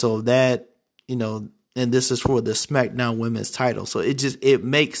 And so that, and this is for the SmackDown Women's title. So it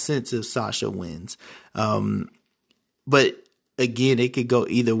makes sense if Sasha wins. But again, it could go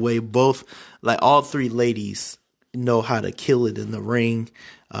either way. Both, like, all 3 ladies know how to kill it in the ring.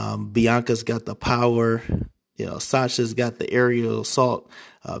 Bianca's got the power Sasha's got the aerial assault.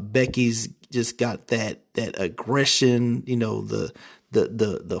 Becky's just got that aggression,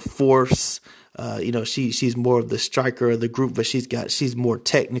 the force. She's more of the striker of the group, but she's more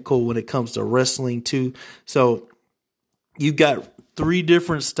technical when it comes to wrestling too. So you got 3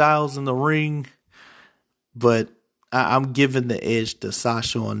 different styles in the ring, but I'm giving the edge to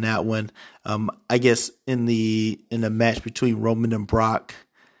Sasha on that one. I guess in the match between Roman and Brock,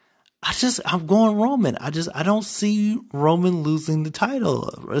 I'm going Roman. I don't see Roman losing the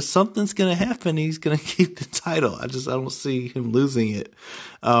title. Something's going to happen. He's going to keep the title. I don't see him losing it.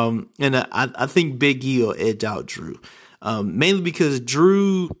 And I think Big E will edge out Drew. Mainly because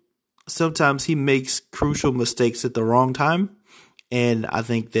Drew, sometimes he makes crucial mistakes at the wrong time. And I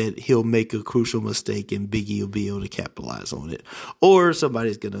think that he'll make a crucial mistake and Big E will be able to capitalize on it. Or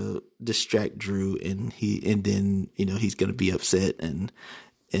somebody's going to distract Drew and then he's going to be upset and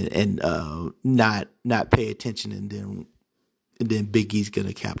not pay attention, and then Big E's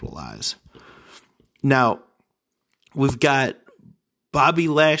gonna capitalize. Now we've got Bobby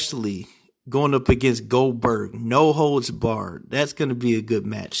Lashley going up against Goldberg, no holds barred. That's gonna be a good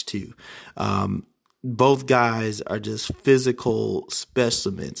match too. Both guys are just physical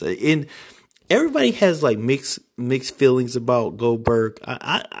specimens, and everybody has like mixed feelings about Goldberg.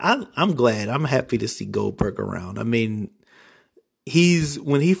 I'm glad. I'm happy to see Goldberg around. I mean,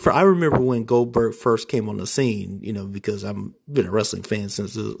 I remember when Goldberg first came on the scene, because I've been a wrestling fan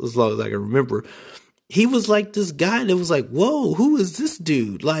since as long as I can remember. He was like this guy that was like, whoa, who is this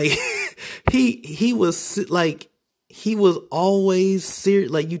dude? Like he was always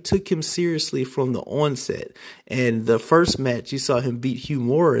serious. Like you took him seriously from the onset. And the first match you saw him beat Hugh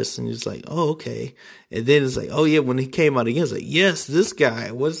Morris and it's like, oh, okay. And then it's like, oh yeah, when he came out again, it's like, yes, this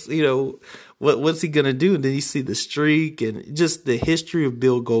guy, what's he going to do? And then you see the streak and just the history of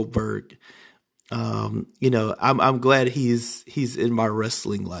Bill Goldberg. I'm glad he's in my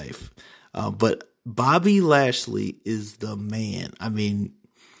wrestling life. But Bobby Lashley is the man. I mean,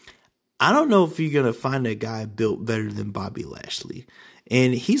 I don't know if you're going to find a guy built better than Bobby Lashley.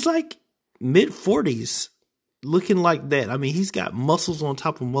 And he's like mid-40s looking like that. I mean, he's got muscles on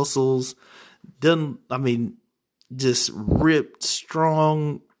top of muscles. Just ripped,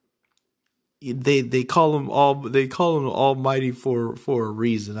 strong. They call him Almighty for a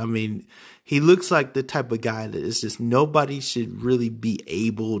reason. I mean, he looks like the type of guy that is just nobody should really be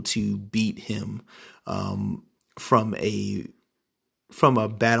able to beat him from a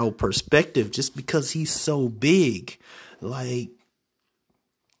battle perspective, just because he's so big. Like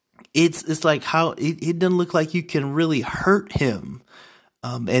it's like how it doesn't look like you can really hurt him.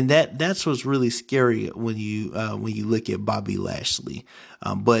 And that's what's really scary when you look at Bobby Lashley.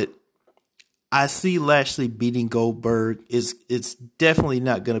 But I see Lashley beating Goldberg. It's definitely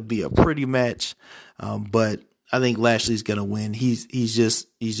not going to be a pretty match. But I think Lashley's going to win. He's just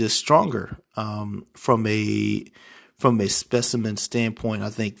stronger. From a specimen standpoint, I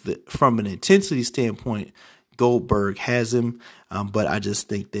think that from an intensity standpoint, Goldberg has him. But I just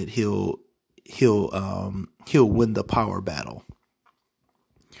think that he'll win the power battle.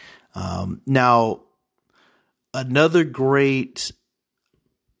 Now another great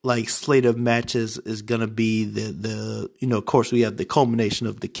slate of matches is going to be of course we have the culmination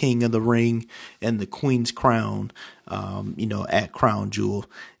of the King of the Ring and the Queen's Crown, at Crown Jewel.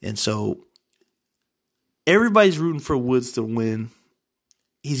 And so everybody's rooting for Woods to win.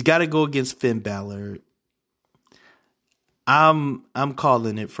 He's got to go against Finn Balor. I'm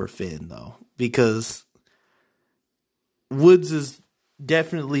calling it for Finn though, because Woods is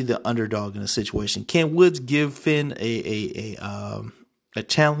definitely the underdog in a situation. Can Woods give Finn a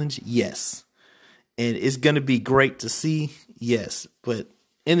challenge? Yes. And it's going to be great to see. Yes. But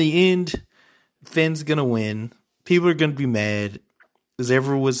in the end, Finn's going to win. People are going to be mad because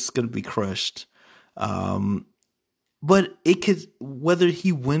everyone's going to be crushed. But whether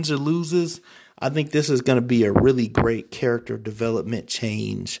he wins or loses, I think this is going to be a really great character development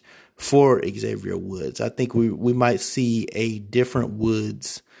change for Xavier Woods. I think we might see a different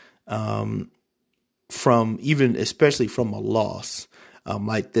Woods, especially from a loss.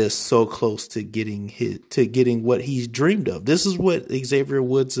 Like this, so close to getting what he's dreamed of. This is what Xavier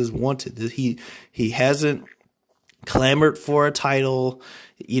Woods has wanted. He hasn't clamored for a title.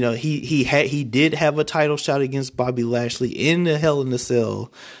 He did have a title shot against Bobby Lashley in the Hell in a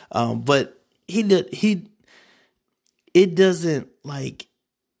Cell, but it doesn't like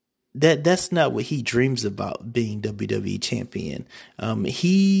that. That's not what he dreams about, being WWE champion.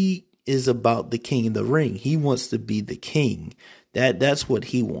 He is about the King of the Ring. He wants to be the king. That's what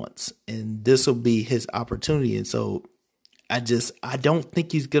he wants, and this will be his opportunity. And so I don't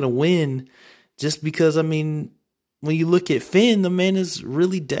think he's gonna win just because, I mean, when you look at Finn, the man is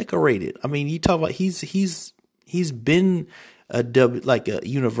really decorated. I mean, you talk about he's been like a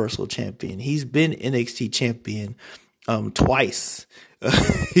Universal champion. He's been NXT champion twice.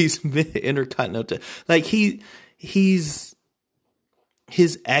 He's been Intercontinental. Like he's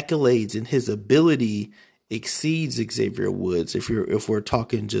his accolades and his ability exceeds Xavier Woods if we're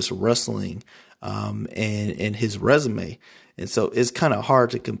talking just wrestling and his resume. And so it's kind of hard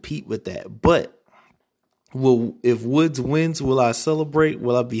to compete with that. But if Woods wins, will I celebrate?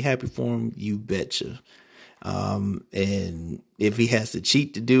 Will I be happy for him? You betcha. And if he has to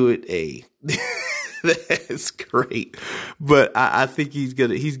cheat to do it, hey, that's great. But I think he's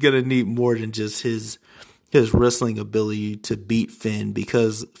gonna need more than just his wrestling ability to beat Finn,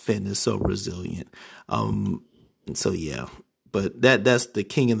 because Finn is so resilient. So yeah, but that's the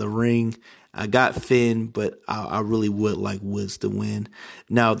King of the Ring. I got Finn, but I really would like Woods to win.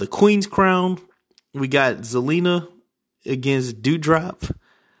 Now the Queen's Crown, we got Zelina against Doudrop.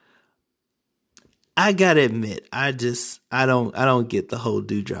 I gotta admit, I don't get the whole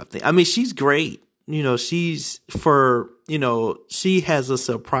Doudrop thing. I mean, she's great. You know, she has a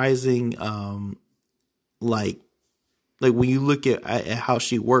surprising, like when you look at how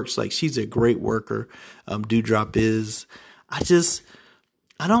she works, like she's a great worker. Doudrop is.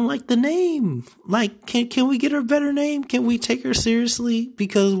 I don't like the name. Like, can we get her a better name? Can we take her seriously?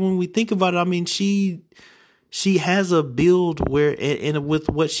 Because when we think about it, I mean, she has a build where, and with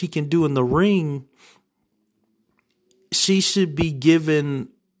what she can do in the ring, she should be given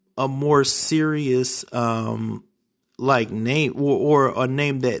a more serious, like name or a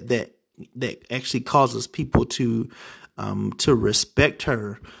name that actually causes people to respect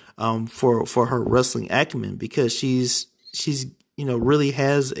her, for her wrestling acumen, because she's really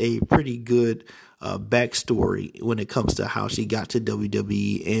has a pretty good backstory when it comes to how she got to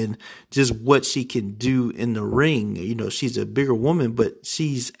WWE and just what she can do in the ring. You know, she's a bigger woman, but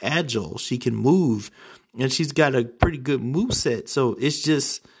she's agile. She can move, and she's got a pretty good moveset. So it's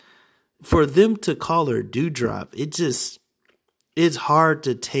just, for them to call her Doudrop, it's hard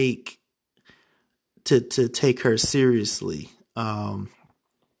to take her seriously. From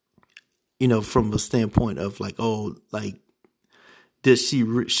a standpoint of like, oh, like,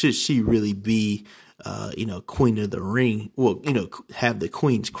 should she really be, Queen of the Ring? Well, have the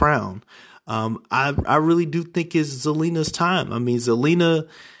Queen's crown. I really do think it's Zelina's time. I mean, Zelina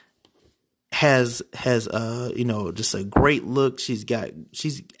has just a great look. She's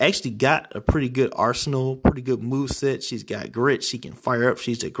actually got a pretty good arsenal, pretty good moveset. She's got grit. She can fire up.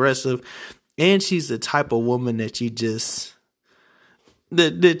 She's aggressive, and she's the type of woman that you just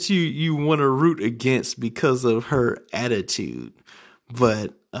that you want to root against because of her attitude.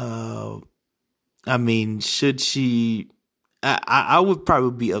 But I mean, should she? I would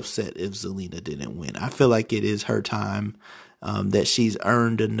probably be upset if Zelina didn't win. I feel like it is her time. That she's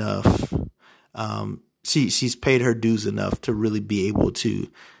earned enough. She's paid her dues enough to really be able to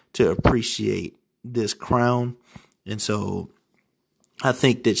appreciate this crown, and so I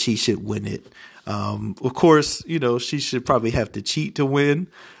think that she should win it. Of course, she should probably have to cheat to win.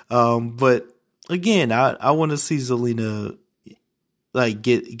 But again, I want to see Zelina like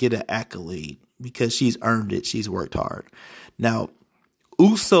get an accolade because she's earned it. She's worked hard. Now,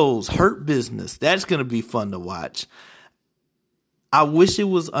 Usos Hurt Business, that's going to be fun to watch. I wish it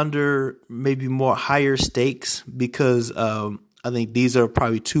was under maybe more higher stakes, because I think these are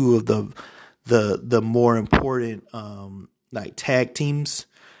probably two of the more important like tag teams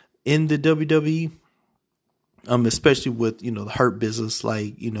in the WWE. Especially with the Hurt Business,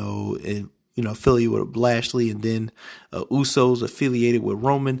 like affiliated with Lashley, and then Usos affiliated with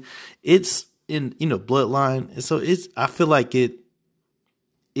Roman. It's in Bloodline, and so I feel like it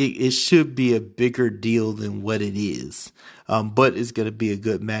should be a bigger deal than what it is. But it's gonna be a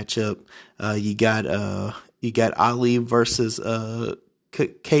good matchup. You got Ali versus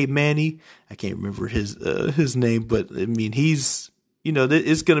K Manny. I can't remember his name, but I mean he's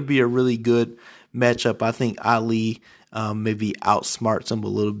it's gonna be a really good matchup. I think Ali maybe outsmarts him a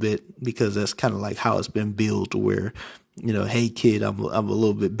little bit, because that's kind of like how it's been billed, where hey kid, I'm a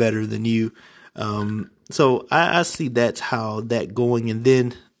little bit better than you. So I see that's how that going. And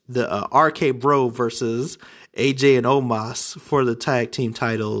then the RK Bro versus AJ and Omos for the tag team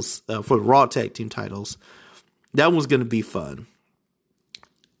titles, for the Raw tag team titles. That one's going to be fun.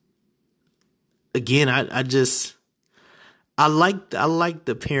 Again, I like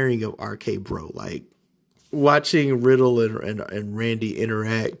the pairing of RK Bro. Like, watching Riddle and Randy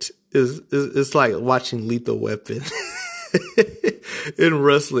interact is like watching Lethal Weapon. In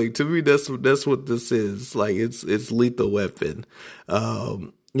wrestling, to me, that's what this is. Like, it's Lethal Weapon.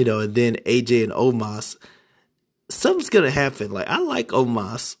 and then AJ and Omos, something's gonna happen. Like, I like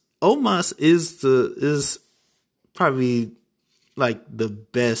Omos. Omos is probably like the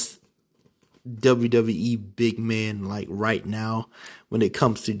best WWE big man like right now when it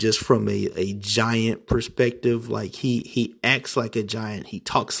comes to just from a giant perspective. Like, he acts like a giant, he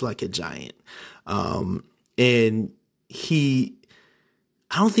talks like a giant, and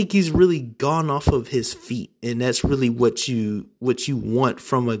I don't think he's really gone off of his feet, and that's really what you want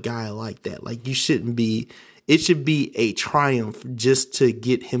from a guy like that. Like, it should be a triumph just to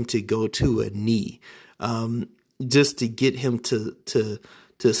get him to go to a knee, just to get him to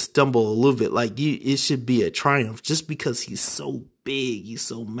stumble a little bit. Like, it should be a triumph just because he's so big, he's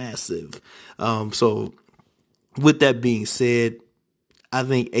so massive. So with that being said, I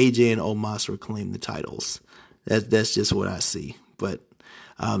think AJ and Omos reclaim the titles. That's just what I see. But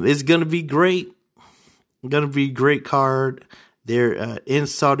it's gonna be great. Gonna be a great card. They're in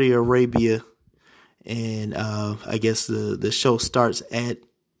Saudi Arabia, and I guess the show starts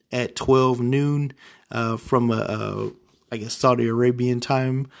at 12 noon from I guess Saudi Arabian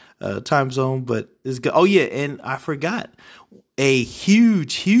time zone. But it's good. Oh yeah, and I forgot a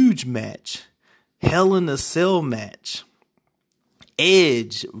huge match, Hell in a Cell match,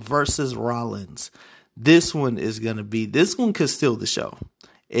 Edge versus Rollins. This one could steal the show.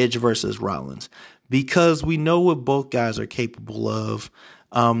 Edge versus Rollins, because we know what both guys are capable of.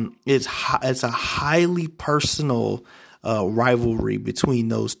 It's a highly personal rivalry between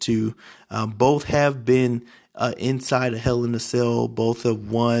those two. Both have been inside a Hell in a Cell. Both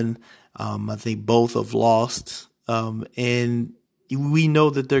have won. I think both have lost. And we know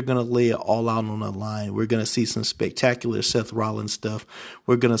that they're going to lay it all out on the line. We're going to see some spectacular Seth Rollins stuff.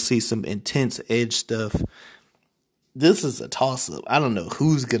 We're going to see some intense Edge stuff. This is a toss-up. I don't know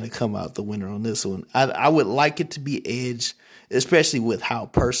who's going to come out the winner on this one. I would like it to be Edge, especially with how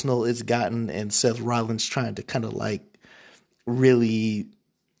personal it's gotten, and Seth Rollins trying to kind of like really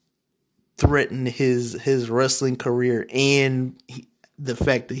threaten his wrestling career, and the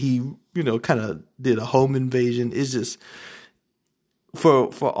fact that he, kind of did a home invasion. Is just, for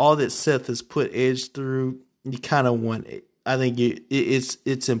all that Seth has put Edge through, you kind of want it. I think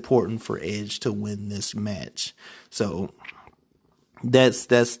it's important for Edge to win this match. So that's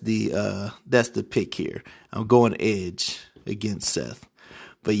the pick here. I'm going Edge against Seth.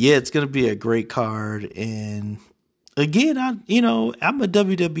 But yeah, it's gonna be a great card. And again, I'm a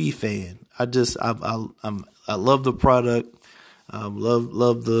WWE fan. I love the product.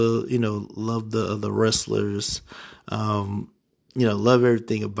 Love the wrestlers. Love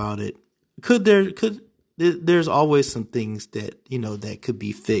everything about it. There's always some things that, that could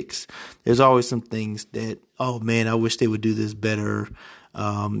be fixed. There's always some things that, oh man, I wish they would do this better.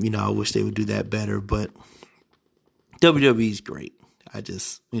 I wish they would do that better, but WWE is great.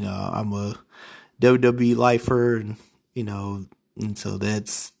 I'm a WWE lifer, and so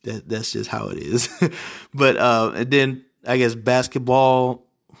that's just how it is. But, and then I guess basketball,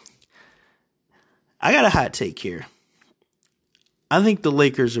 I got a hot take here. I think the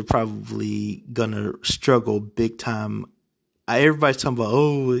Lakers are probably gonna struggle big time. Everybody's talking about,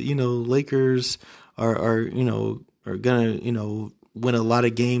 Lakers are gonna, win a lot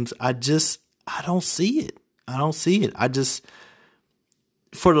of games. I don't see it.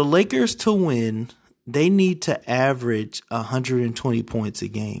 For the Lakers to win, they need to average 120 points a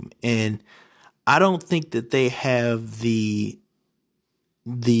game. And I don't think that they have the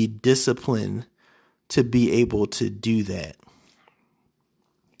discipline to be able to do that.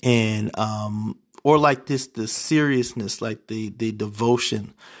 And, or like the seriousness, like the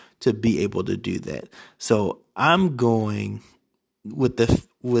devotion to be able to do that. So I'm going with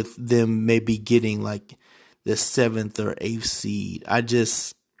them maybe getting like the 7th or 8th seed.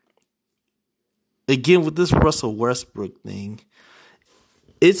 Again, with this Russell Westbrook thing,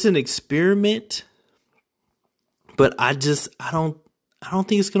 it's an experiment, but I don't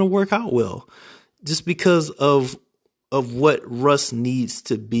think it's going to work out well, just because of what Russ needs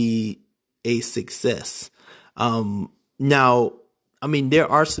to be a success. Now, I mean, there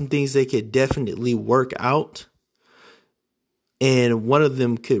are some things they could definitely work out, and one of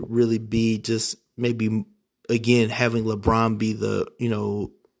them could really be just maybe, again, having LeBron be the,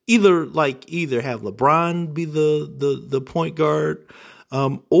 either have LeBron be the point guard,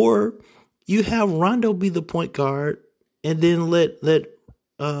 or you have Rondo be the point guard, and then let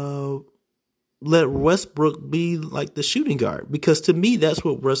Westbrook be like the shooting guard, because to me, that's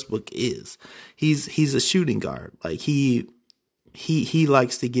what Westbrook is. He's a shooting guard. Like he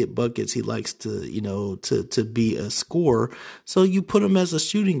likes to get buckets. He likes to, to be a scorer. So you put him as a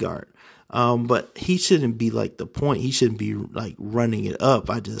shooting guard. But he shouldn't be like the point. He shouldn't be like running it up.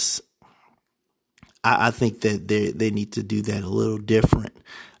 I think that they need to do that a little different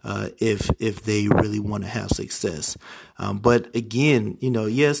if they really want to have success. But again,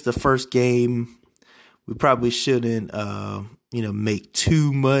 yes, the first game we probably shouldn't make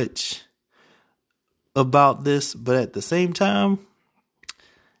too much about this, but at the same time,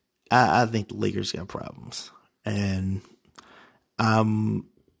 I think the Lakers got problems, and I'm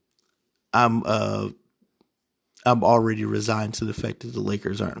I'm uh I'm already resigned to the fact that the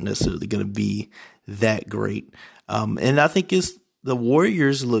Lakers aren't necessarily going to be that great. And I think it's the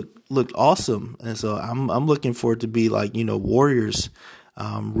Warriors looked awesome, and so I'm looking for it to be like Warriors,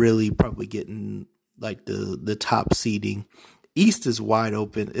 really probably getting like the top seeding. East is wide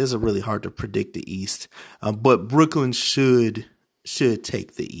open. It's really hard to predict the East, but Brooklyn should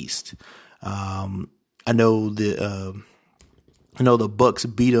take the East. I know the Bucks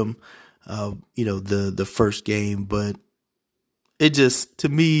beat them, the first game, but it just, to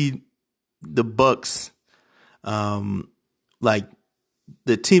me, the Bucks, like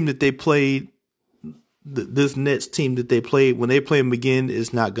the team that they played, this Nets team that they played, when they play them again,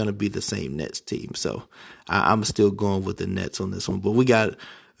 is not going to be the same Nets team. So I'm still going with the Nets on this one. But we got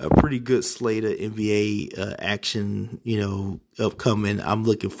a pretty good slate of NBA action, upcoming. I'm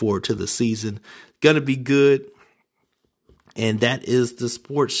looking forward to the season. Going to be good. And that is the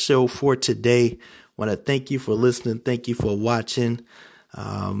sports show for today. Want to thank you for listening. Thank you for watching.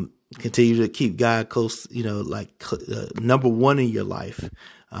 Continue to keep God close, number one in your life.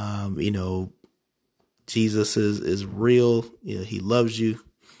 Jesus is real. He loves you.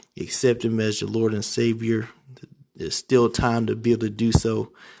 You accept him as your Lord and Savior. There's still time to be able to do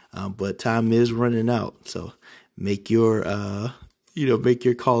so. But time is running out. So make your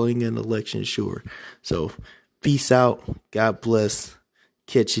calling and election sure. So peace out. God bless.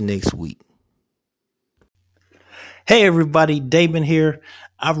 Catch you next week. Hey everybody, Damon here.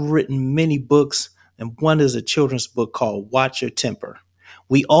 I've written many books, and one is a children's book called Watch Your Temper.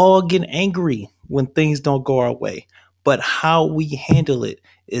 We all get angry when things don't go our way, but how we handle it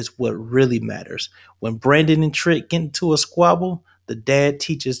is what really matters. When Brandon and Trick get into a squabble, the dad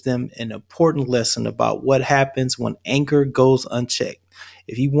teaches them an important lesson about what happens when anger goes unchecked.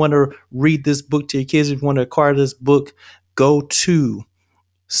 If you want to read this book to your kids, if you want to acquire this book, go to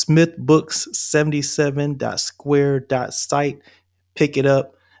smithbooks77.square.site. Pick it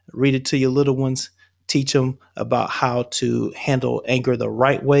up, read it to your little ones, teach them about how to handle anger the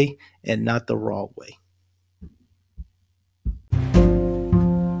right way and not the wrong way.